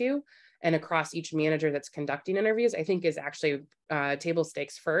talk to and across each manager that's conducting interviews, I think is actually table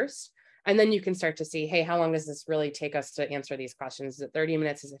stakes first. And then you can start to see, hey, how long does this really take us to answer these questions? Is it 30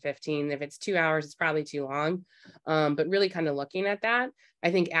 minutes? Is it 15? If it's 2 hours, it's probably too long. But really kind of looking at that,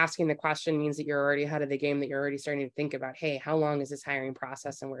 I think asking the question means that you're already ahead of the game, that you're already starting to think about, hey, how long is this hiring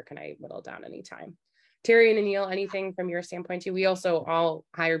process and where can I whittle down any time? Terry and Anil, anything from your standpoint too? We also all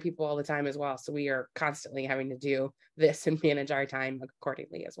hire people all the time as well. So we are constantly having to do this and manage our time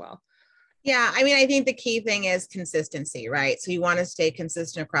accordingly as well. Yeah, I mean, I think the key thing is consistency, right? So you want to stay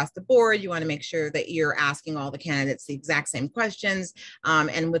consistent across the board. You want to make sure that you're asking all the candidates the exact same questions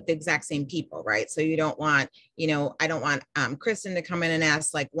and with the exact same people, right? So you don't want, I don't want Kristen to come in and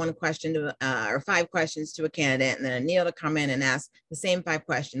ask like one question to or 5 questions to a candidate, and then Anil to come in and ask the same 5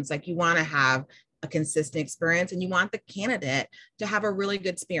 questions. Like you want to have a consistent experience, and you want the candidate to have a really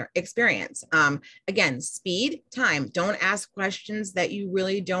good experience. Again, speed, time. Don't ask questions that you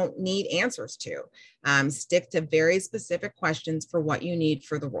really don't need answers to. Stick to very specific questions for what you need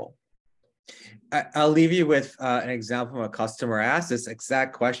for the role. I'll leave you with an example of a customer asked this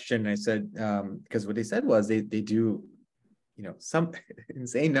exact question. I said, because what they said was they do, some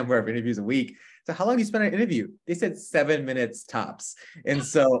insane number of interviews a week. So how long do you spend on an interview? They said 7 minutes tops. And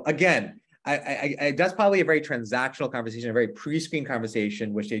so again, I that's probably a very transactional conversation, a very pre-screen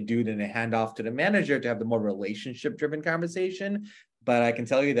conversation, which they do then they hand off to the manager to have the more relationship-driven conversation. But I can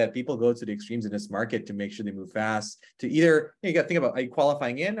tell you that people go to the extremes in this market to make sure they move fast. To either you got to think about: are you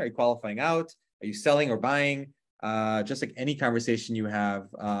qualifying in? Are you qualifying out? Are you selling or buying? Just like any conversation you have,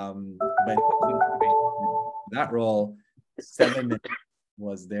 but that role, 7 minutes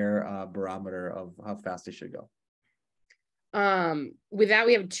was their barometer of how fast they should go. With that,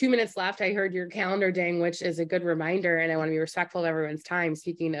 we have 2 minutes left. I heard your calendar ding, which is a good reminder, and I want to be respectful of everyone's time.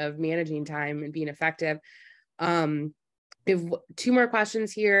 Speaking of managing time and being effective, we have 2 more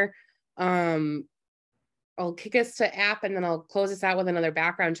questions here. I'll kick us to app, and then I'll close us out with another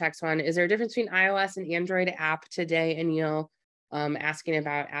background checks one. Is there a difference between iOS and Android app today, Anil? Asking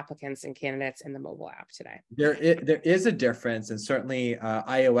about applicants and candidates in the mobile app today. There is a difference, and certainly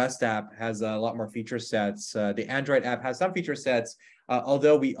iOS app has a lot more feature sets. The Android app has some feature sets,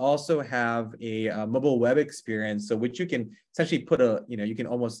 although we also have a mobile web experience, so which you can essentially put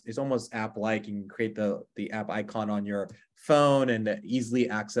it's almost app-like. You can create the app icon on your phone and easily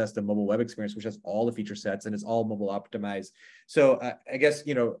access the mobile web experience, which has all the feature sets and it's all mobile optimized. So I guess,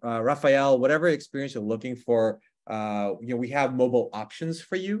 Raphael, whatever experience you're looking for, we have mobile options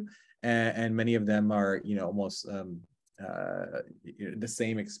for you, and many of them are, almost the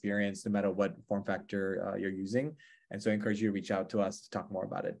same experience no matter what form factor you're using. And so I encourage you to reach out to us to talk more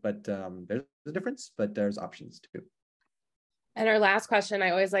about it. But there's a difference, but there's options too. And our last question,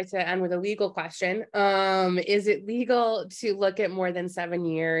 I always like to end with a legal question. Is it legal to look at more than 7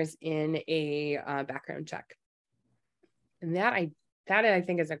 years in a background check? And that I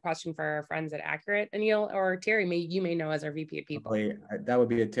think is a question for our friends at Accurate, Anil or Terry. You may know as our VP of People. That would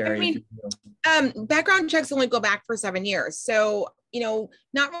be a Terry. I mean, background checks only go back for 7 years. So,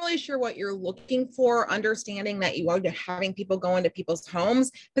 not really sure what you're looking for, understanding that you are having people go into people's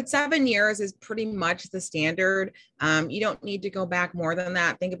homes, but 7 years is pretty much the standard. You don't need to go back more than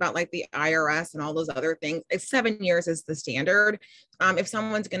that. Think about like the IRS and all those other things. 7 years is the standard. If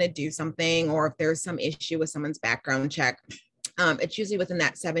someone's going to do something, or if there's some issue with someone's background check, it's usually within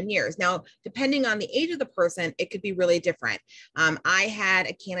that 7 years. Now, depending on the age of the person, it could be really different. I had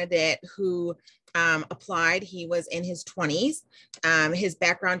a candidate who applied. He was in his 20s. His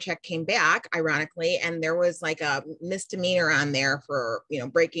background check came back, ironically, and there was like a misdemeanor on there for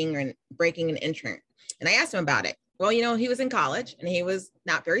breaking and entering. And I asked him about it. Well, he was in college and he was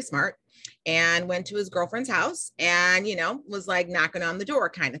not very smart, and went to his girlfriend's house and, was like knocking on the door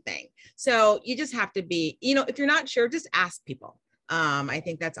kind of thing. So you just have to be, if you're not sure, just ask people. I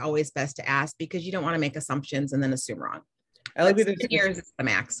think that's always best to ask, because you don't want to make assumptions and then assume wrong. 7 years is the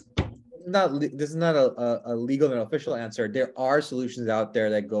max. This is not a legal and official answer. There are solutions out there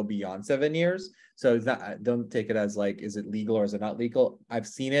that go beyond 7 years. So it's not, don't take it as like, is it legal or is it not legal? I've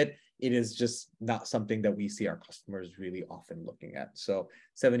seen it. It is just not something that we see our customers really often looking at. So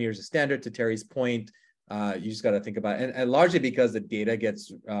 7 years is standard. To Terry's point, you just got to think about it. And largely because the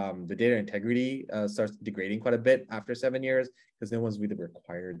data integrity starts degrading quite a bit after 7 years, because no one's really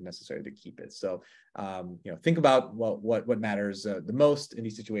required necessarily to keep it. So, think about what matters the most in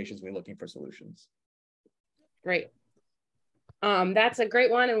these situations when you're looking for solutions. Great. That's a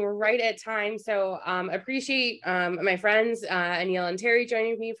great one, and we're right at time. So appreciate my friends Anil and Terry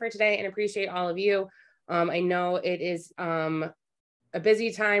joining me for today, and appreciate all of you. I know it is a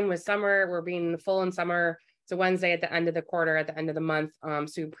busy time with summer. We're being full in summer. It's a Wednesday at the end of the quarter, at the end of the month.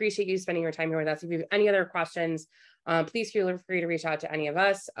 So appreciate you spending your time here with us. If you have any other questions, please feel free to reach out to any of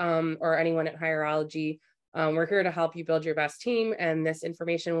us or anyone at Hierology. We're here to help you build your best team, and this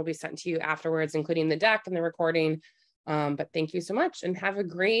information will be sent to you afterwards, including the deck and the recording. But thank you so much, and have a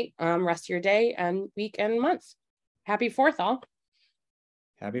great rest of your day and week and month. Happy 4th, all.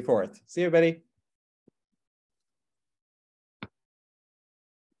 Happy 4th. See you, everybody.